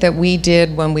one thing that we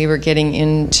did when we were getting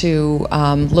into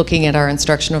looking at our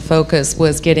instructional focus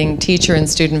was getting teacher and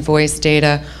student voice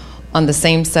data on the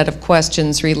same set of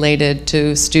questions related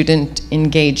to student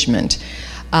engagement.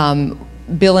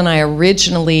 Bill and I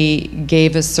originally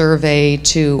gave a survey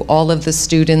to all of the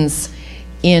students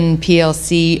in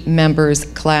PLC members'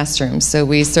 classrooms. So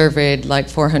we surveyed like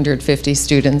 450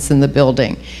 students in the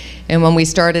building. And when we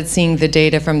started seeing the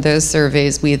data from those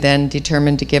surveys, we then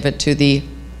determined to give it to the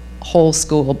whole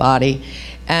school body.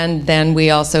 And then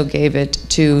we also gave it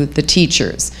to the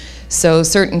teachers. So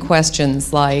certain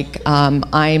questions like,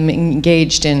 I'm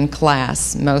engaged in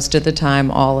class most of the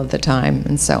time, all of the time,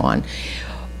 and so on.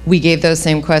 We gave those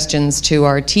same questions to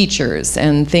our teachers,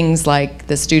 and things like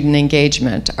the student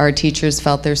engagement. Our teachers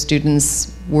felt their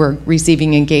students were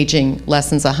receiving engaging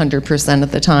lessons 100%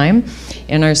 of the time,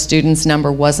 and our students'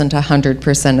 number wasn't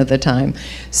 100% of the time.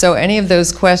 So any of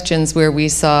those questions where we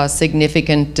saw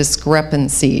significant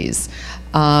discrepancies,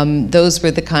 those were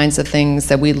the kinds of things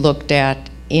that we looked at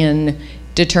in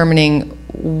determining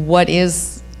what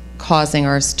is causing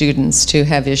our students to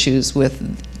have issues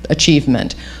with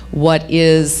achievement, what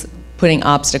is putting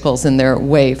obstacles in their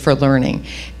way for learning.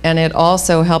 And it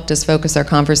also helped us focus our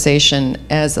conversation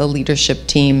as a leadership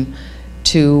team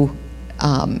to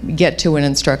get to an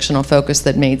instructional focus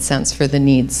that made sense for the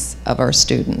needs of our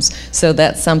students. So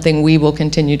that's something we will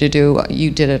continue to do.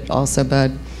 You did it also,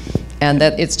 Bud. And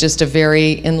that it's just a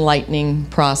very enlightening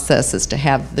process, is to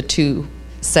have the two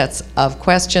sets of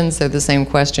questions. They're the same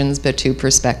questions, but two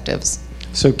perspectives.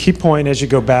 So key point as you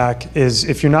go back is,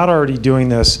 if you're not already doing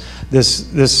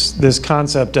this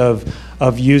concept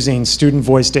of using student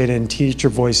voice data and teacher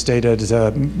voice data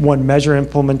to, one, measure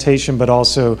implementation, but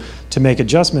also to make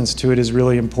adjustments to it, is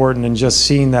really important. And just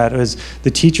seeing that as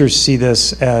the teachers see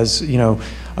this as,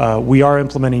 we are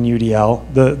implementing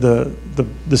UDL,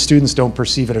 the students don't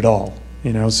perceive it at all.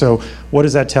 So what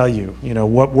does that tell you?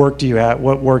 What work do you have?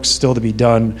 What work's still to be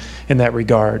done in that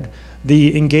regard?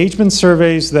 The engagement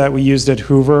surveys that we used at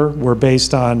Hoover were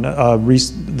based on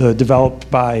developed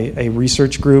by a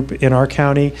research group in our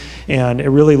county, and it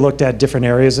really looked at different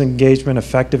areas of engagement: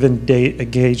 effective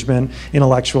engagement,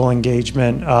 intellectual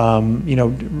engagement,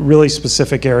 really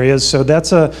specific areas. So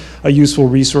that's a useful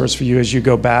resource for you as you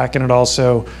go back, and it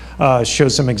also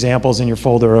shows some examples in your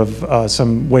folder of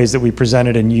some ways that we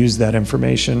presented and used that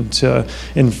information to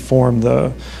inform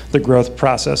the growth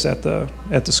process at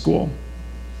the school.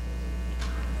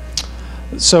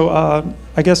 So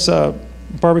I guess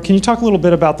Barbara, can you talk a little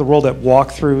bit about the role that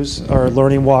walkthroughs or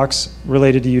learning walks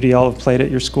related to UDL have played at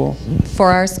your school?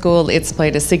 For our school, it's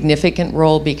played a significant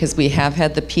role because we have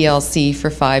had the PLC for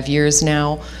 5 years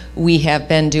now. We have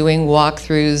been doing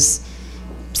walkthroughs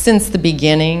since the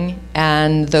beginning,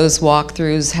 and those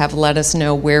walkthroughs have let us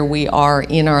know where we are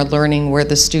in our learning, where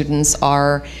the students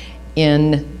are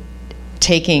in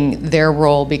taking their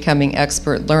role, becoming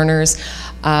expert learners.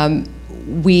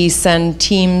 We send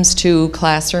teams to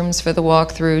classrooms for the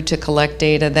walkthrough to collect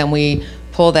data, then we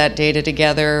pull that data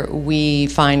together, we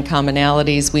find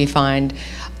commonalities, we find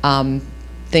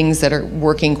things that are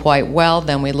working quite well,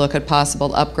 then we look at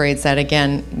possible upgrades. That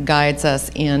again guides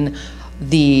us in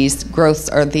these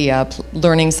growth or the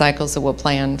learning cycles that we'll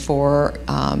plan for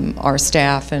our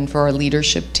staff and for our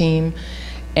leadership team.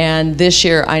 And this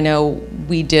year, I know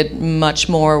we did much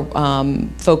more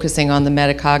focusing on the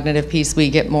metacognitive piece. We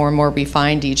get more and more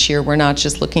refined each year. We're not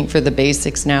just looking for the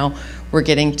basics now. We're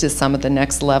getting to some of the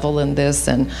next level in this.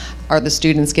 And are the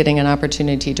students getting an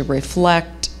opportunity to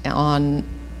reflect on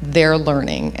their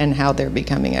learning and how they're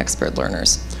becoming expert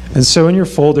learners? And so in your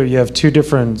folder, you have 2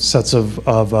 different sets of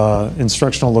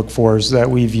instructional look-fors that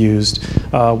we've used.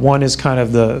 One is kind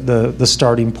of the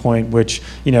starting point, which,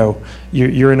 you know,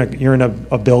 you're in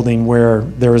a building where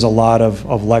there is a lot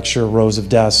of lecture, rows of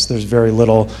desks. There's very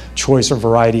little choice or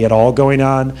variety at all going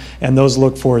on, and those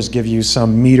look-fors give you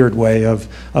some metered way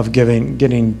of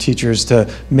getting teachers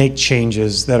to make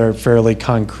changes that are fairly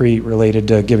concrete related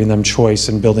to giving them choice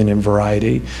and building in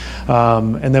variety.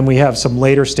 And then we have some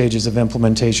later stages of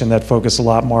implementation that focus a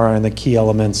lot more on the key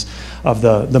elements of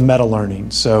the meta-learning.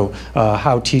 So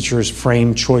how teachers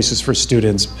frame choices for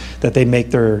students, that they make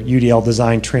their UDL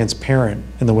design transparent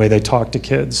in the way they talk to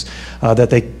kids, that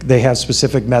they have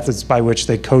specific methods by which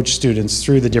they coach students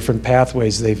through the different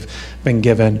pathways they've been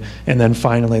given, and then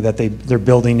finally that they're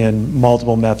building in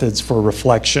multiple methods for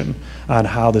reflection on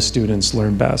how the students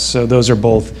learn best. So those are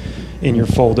both in your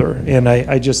folder, and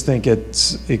I just think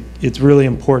it's really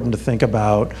important to think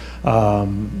about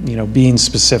you know, being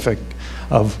specific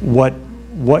of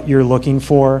what you're looking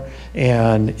for,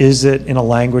 and is it in a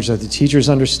language that the teachers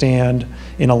understand,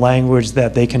 in a language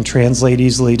that they can translate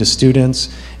easily to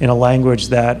students, in a language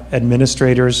that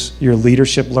administrators, your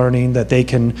leadership learning, that they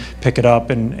can pick it up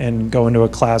and go into a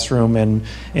classroom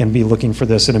and be looking for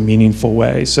this in a meaningful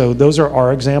way. So those are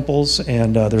our examples,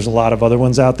 and there's a lot of other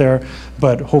ones out there,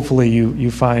 but hopefully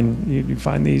you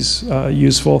find these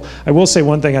useful. I will say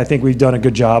one thing I think we've done a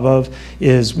good job of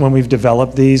is when we've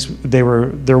developed these,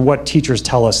 they're what teachers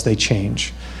tell us they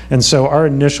change. And so our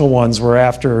initial ones were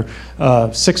after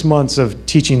 6 months of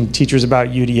teaching teachers about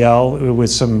UDL with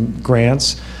some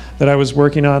grants that I was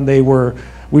working on.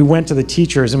 We went to the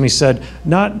teachers and we said,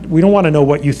 we don't want to know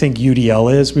what you think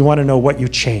UDL is, we want to know what you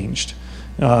changed.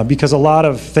 Because a lot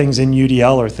of things in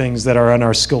UDL are things that are on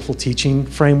our skillful teaching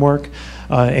framework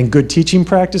and good teaching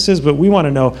practices, but we want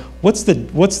to know what's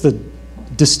the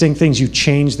distinct things you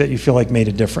changed that you feel like made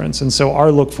a difference. And so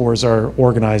our look-fors are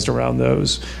organized around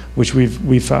those, which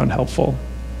we've found helpful.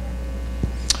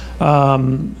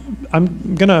 I'm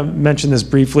going to mention this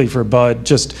briefly for Bud.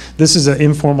 This is an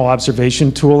informal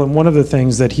observation tool, and one of the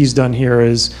things that he's done here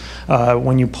is,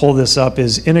 when you pull this up,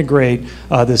 is integrate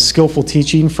this skillful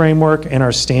teaching framework and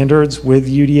our standards with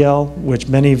UDL, which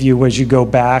many of you, as you go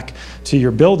back to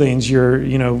your buildings,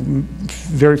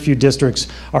 very few districts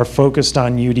are focused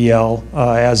on UDL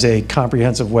as a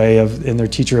comprehensive way in their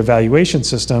teacher evaluation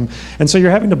system, and so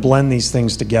you're having to blend these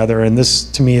things together, and this,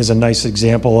 to me, is a nice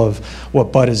example of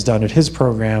what Bud has done at his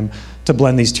program to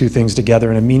blend these two things together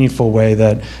in a meaningful way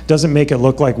that doesn't make it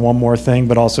look like one more thing,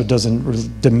 but also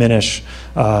doesn't diminish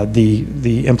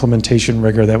the implementation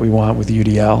rigor that we want with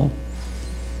UDL.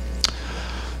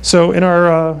 So in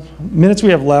our minutes we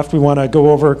have left, we want to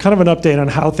go over kind of an update on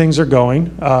how things are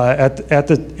going at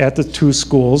the 2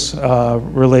 schools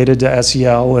related to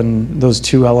SEL and those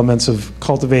 2 elements of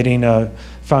cultivating a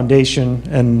foundation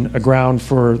and a ground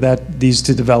for these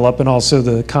to develop, and also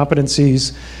the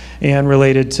competencies and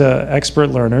related to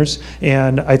expert learners.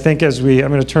 And I think I'm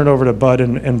going to turn it over to Bud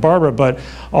and Barbara, but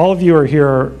all of you are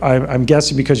here, I'm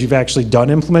guessing, because you've actually done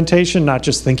implementation, not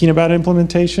just thinking about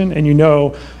implementation, and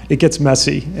it gets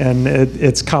messy and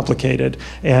it's complicated.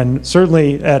 And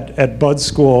certainly at Bud's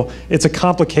school, it's a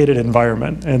complicated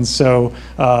environment. And so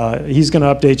he's going to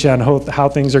update you on how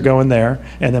things are going there,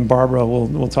 and then Barbara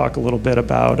will talk a little bit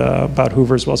about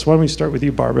Hoover as well. So why don't we start with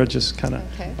you, Barbara, just kind of.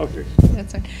 Okay. Okay.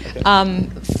 That's right.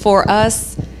 Okay. For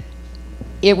us,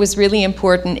 it was really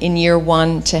important in year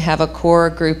 1 to have a core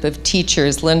group of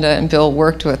teachers. Linda and Bill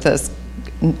worked with us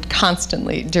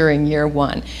constantly during year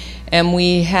 1. And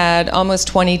we had almost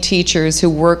 20 teachers who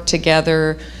worked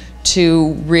together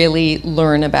to really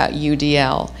learn about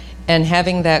UDL. And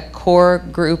having that core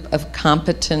group of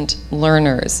competent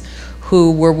learners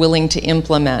who were willing to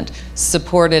implement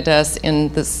supported us in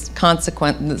this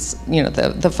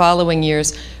the following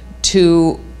years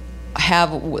to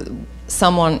have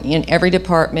someone in every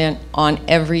department on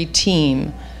every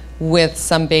team with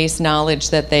some base knowledge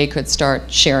that they could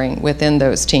start sharing within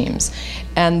those teams.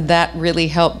 And that really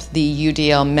helped the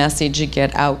UDL message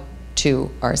get out to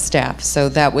our staff. So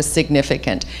that was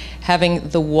significant. Having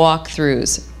the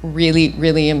walkthroughs, really,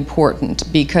 really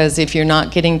important, because if you're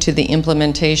not getting to the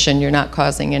implementation, you're not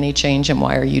causing any change, and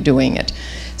why are you doing it?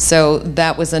 So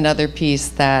that was another piece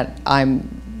that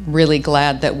I'm really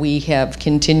glad that we have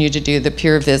continued to do, the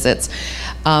peer visits.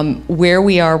 Where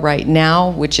we are right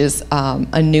now, which is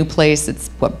a new place, it's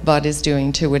what Bud is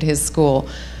doing too at his school.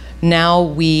 Now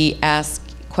we ask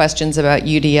questions about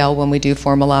UDL when we do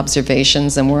formal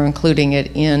observations, and we're including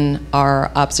it in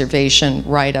our observation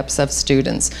write-ups of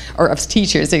students, or of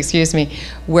teachers, excuse me,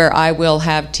 where I will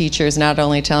have teachers not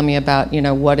only tell me about,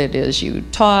 what it is you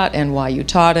taught and why you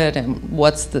taught it and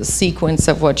what's the sequence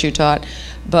of what you taught,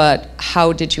 but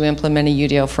how did you implement a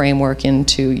UDL framework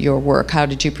into your work? How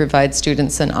did you provide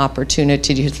students an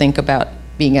opportunity to think about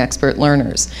being expert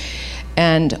learners?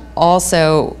 And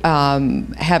also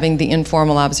having the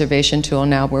informal observation tool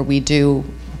now, where we do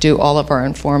all of our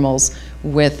informals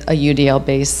with a UDL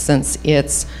base, since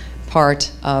it's part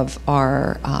of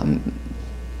our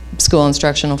school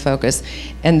instructional focus.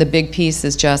 And the big piece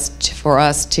is just for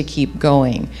us to keep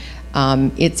going.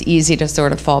 It's easy to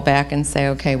sort of fall back and say,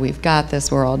 okay, we've got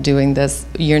this, we're all doing this.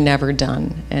 You're never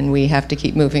done, and we have to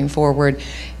keep moving forward.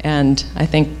 And I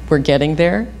think we're getting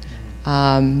there.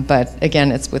 But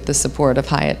again, it's with the support of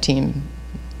HIAT team.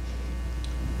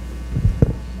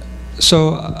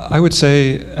 So I would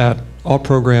say at all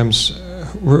programs,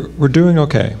 we're doing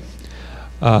okay.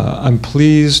 I'm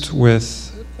pleased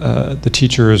with the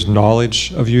teachers'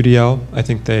 knowledge of UDL. I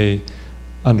think they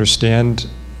understand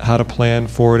how to plan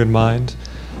forward in mind.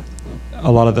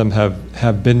 A lot of them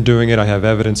have been doing it. I have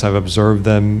evidence. I've observed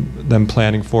them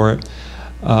planning for it.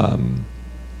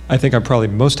 I think I'm probably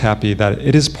most happy that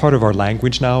it is part of our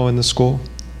language now in the school.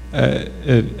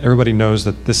 Everybody knows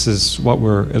that this is what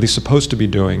we're at least supposed to be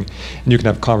doing, and you can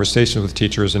have conversations with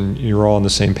teachers and you're all on the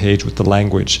same page with the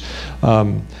language.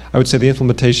 I would say the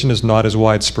implementation is not as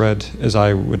widespread as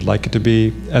I would like it to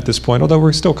be at this point, although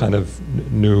we're still kind of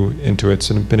new into it. It's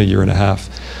been a year and a half.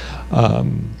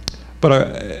 But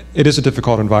it is a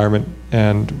difficult environment,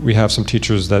 and we have some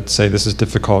teachers that say this is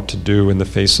difficult to do in the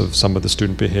face of some of the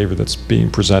student behavior that's being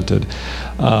presented.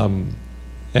 And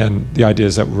the idea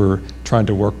is that we're trying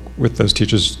to work with those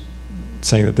teachers,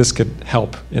 saying that this could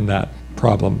help in that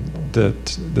problem,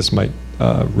 that this might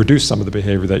reduce some of the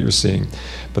behavior that you're seeing.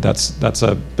 But that's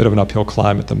a bit of an uphill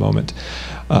climb at the moment.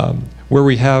 Where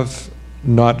we have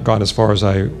not gone as far as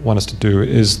I want us to do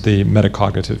is the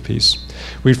metacognitive piece.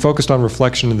 We focused on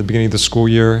reflection in the beginning of the school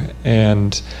year,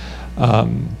 and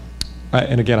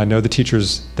again, I know the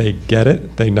teachers, they get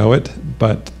it, they know it,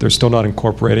 but they're still not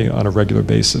incorporating it on a regular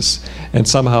basis. And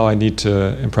somehow I need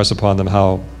to impress upon them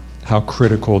how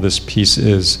critical this piece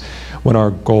is when our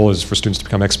goal is for students to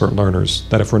become expert learners,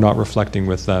 that if we're not reflecting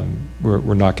with them,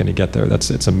 we're not going to get there.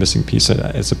 It's a missing piece.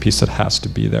 It's a piece that has to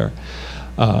be there.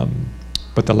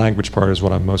 But the language part is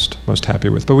what I'm most happy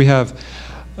with. But we have,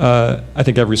 I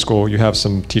think every school, you have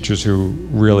some teachers who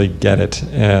really get it,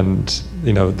 and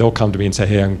they'll come to me and say,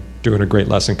 hey, I'm doing a great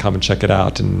lesson, come and check it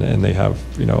out, and they have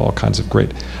all kinds of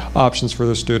great options for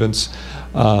their students.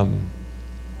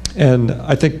 And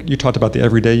I think you talked about the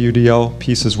everyday UDL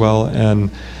piece as well,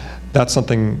 and that's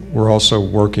something we're also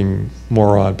working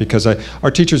more on, because our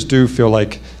teachers do feel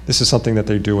like this is something that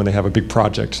they do when they have a big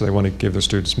project, so they want to give their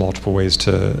students multiple ways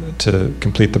to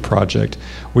complete the project.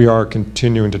 We are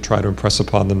continuing to try to impress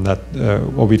upon them that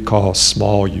what we'd call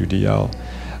small UDL.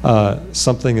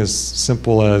 Something as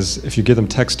simple as, if you give them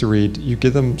text to read, you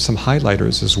give them some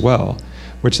highlighters as well,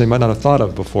 which they might not have thought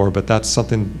of before, but that's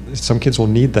something, some kids will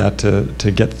need that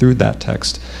to get through that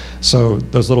text. So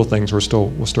those little things, we're still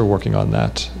working on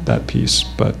that piece.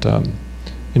 But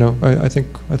I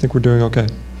think we're doing okay.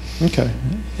 Okay,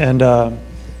 and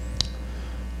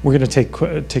we're going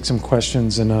to take some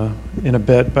questions in a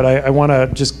bit, but I want to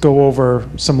just go over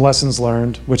some lessons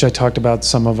learned, which I talked about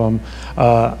some of them.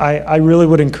 I really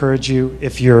would encourage you,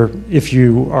 if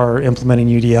you are implementing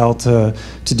UDL,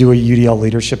 to do a UDL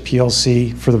leadership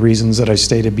PLC for the reasons that I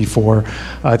stated before.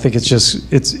 I think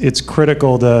it's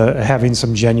critical to having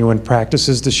some genuine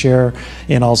practices to share,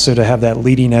 and also to have that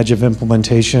leading edge of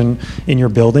implementation in your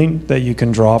building that you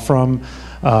can draw from.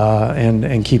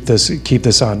 and keep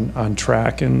this on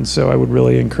track. And so I would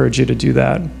really encourage you to do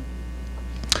that.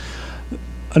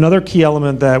 Another key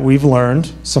element that we've learned,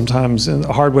 sometimes in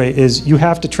a hard way, is you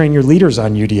have to train your leaders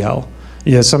on UDL.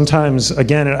 Yeah, sometimes,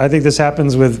 again, I think this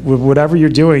happens with whatever you're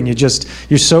doing.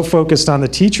 You're so focused on the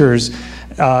teachers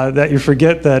that you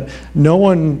forget that no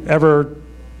one ever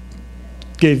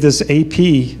gave this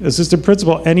AP, assistant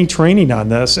principal, any training on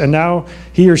this, and now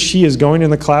he or she is going in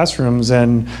the classrooms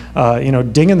and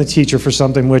dinging the teacher for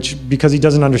something because he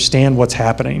doesn't understand what's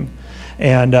happening.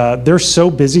 And they're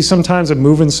so busy sometimes and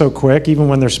moving so quick, even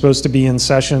when they're supposed to be in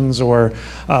sessions or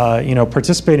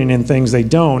participating in things, they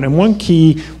don't. And one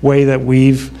key way that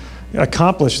we've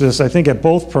accomplished this, I think at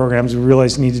both programs, we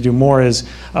realize we need to do more, is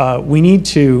we need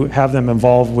to have them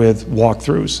involved with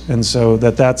walkthroughs. And so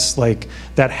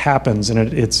that happens,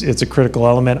 and it's a critical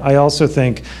element. I also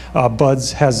think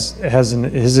Bud's has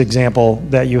his example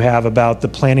that you have about the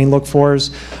planning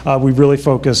look-fors. We really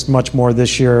focused much more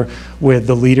this year with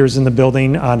the leaders in the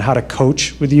building on how to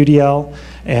coach with UDL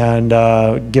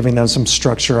and giving them some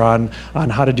structure on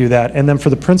how to do that. And then for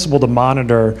the principal to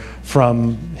monitor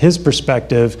from his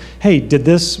perspective, hey,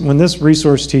 when this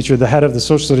resource teacher, the head of the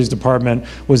social studies department,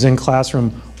 was in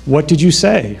classroom, what did you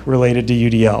say related to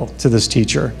UDL to this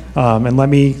teacher? And let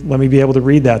me be able to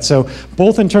read that. So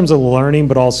both in terms of learning,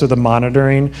 but also the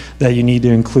monitoring, that you need to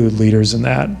include leaders in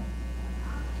that.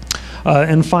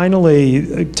 And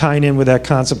finally, tying in with that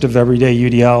concept of everyday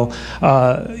UDL,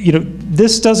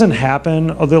 this doesn't happen,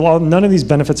 none of these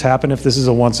benefits happen if this is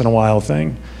a once in a while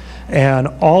thing. And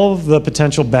all of the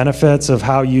potential benefits of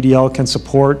how UDL can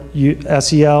support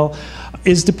SEL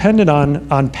is dependent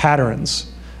on patterns.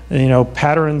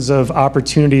 Patterns of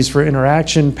opportunities for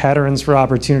interaction, patterns for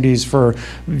opportunities for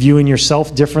viewing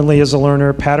yourself differently as a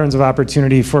learner, patterns of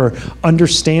opportunity for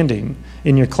understanding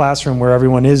in your classroom where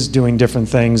everyone is doing different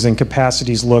things and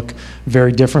capacities look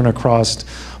very different across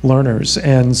learners.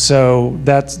 And so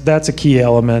that's a key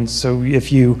element. So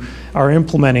if you are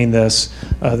implementing this,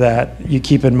 that you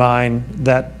keep in mind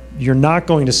that you're not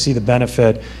going to see the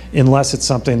benefit unless it's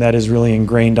something that is really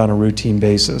ingrained on a routine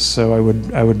basis. So I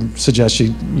would suggest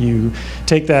you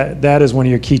take that as one of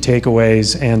your key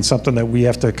takeaways, and something that we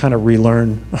have to kind of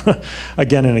relearn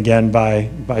again and again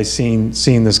by seeing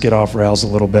this get off rails a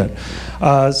little bit.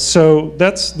 So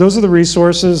those are the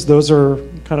resources. Those are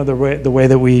kind of the way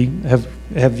that we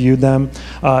have viewed them.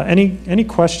 Any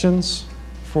questions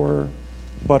for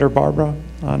Bud or Barbara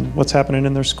on what's happening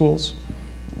in their schools?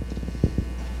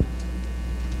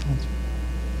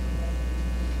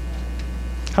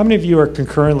 How many of you are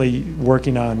concurrently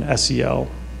working on SEL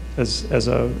as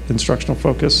a instructional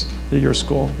focus at your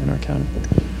school in our county?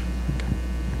 Okay.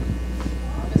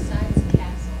 Besides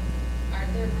CASEL, are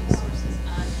there resources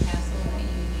on CASEL that you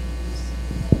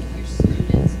use your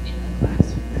students in the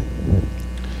classroom?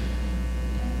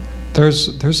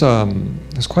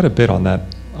 There's quite a bit on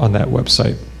that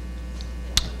website.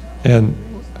 And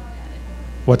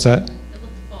what's that? It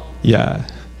looked full. Yeah.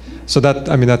 So that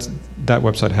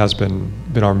website has been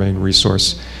our main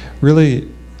resource. Really,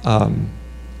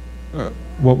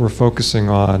 what we're focusing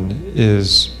on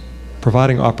is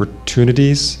providing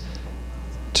opportunities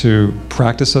to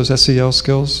practice those SEL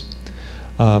skills.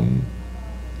 I'm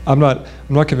not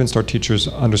convinced our teachers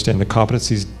understand the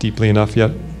competencies deeply enough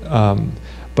yet,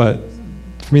 but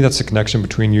for me, that's the connection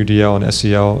between UDL and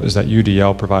SEL, is that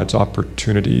UDL provides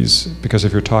opportunities, because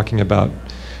if you're talking about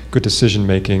good decision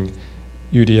making,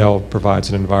 UDL provides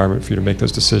an environment for you to make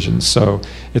those decisions. So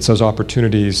it's those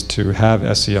opportunities to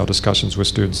have SEL discussions with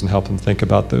students and help them think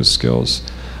about those skills.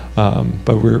 But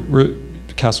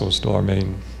CASEL is still our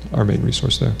main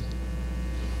resource there.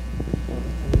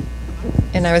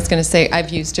 And I was going to say, I've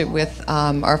used it with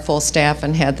our full staff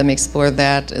and had them explore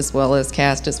that, as well as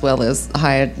CAST, as well as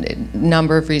a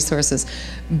number of resources.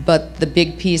 But the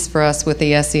big piece for us with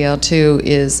the SEL too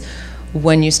is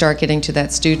when you start getting to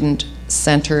that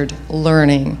student-centered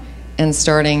learning and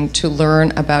starting to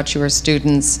learn about your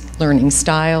students' learning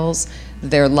styles,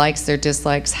 their likes, their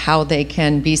dislikes, how they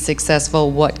can be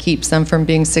successful, what keeps them from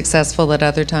being successful at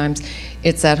other times.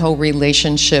 It's that whole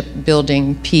relationship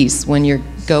building piece when you're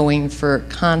going for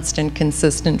constant,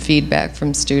 consistent feedback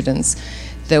from students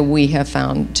that we have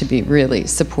found to be really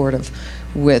supportive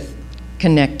with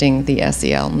connecting the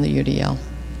SEL and the UDL.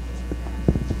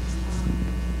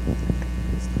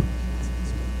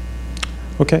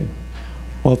 Okay.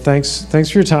 Well, thanks for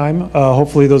your time.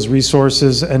 Hopefully those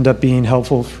resources end up being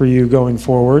helpful for you going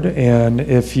forward. And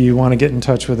if you want to get in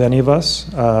touch with any of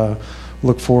us,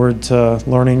 look forward to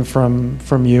learning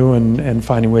from you and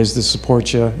finding ways to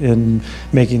support you in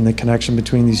making the connection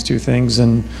between these two things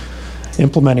and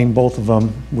implementing both of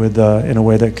them with, in a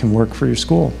way that can work for your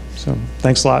school. So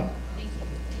thanks a lot. Thank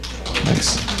you.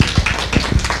 Thanks.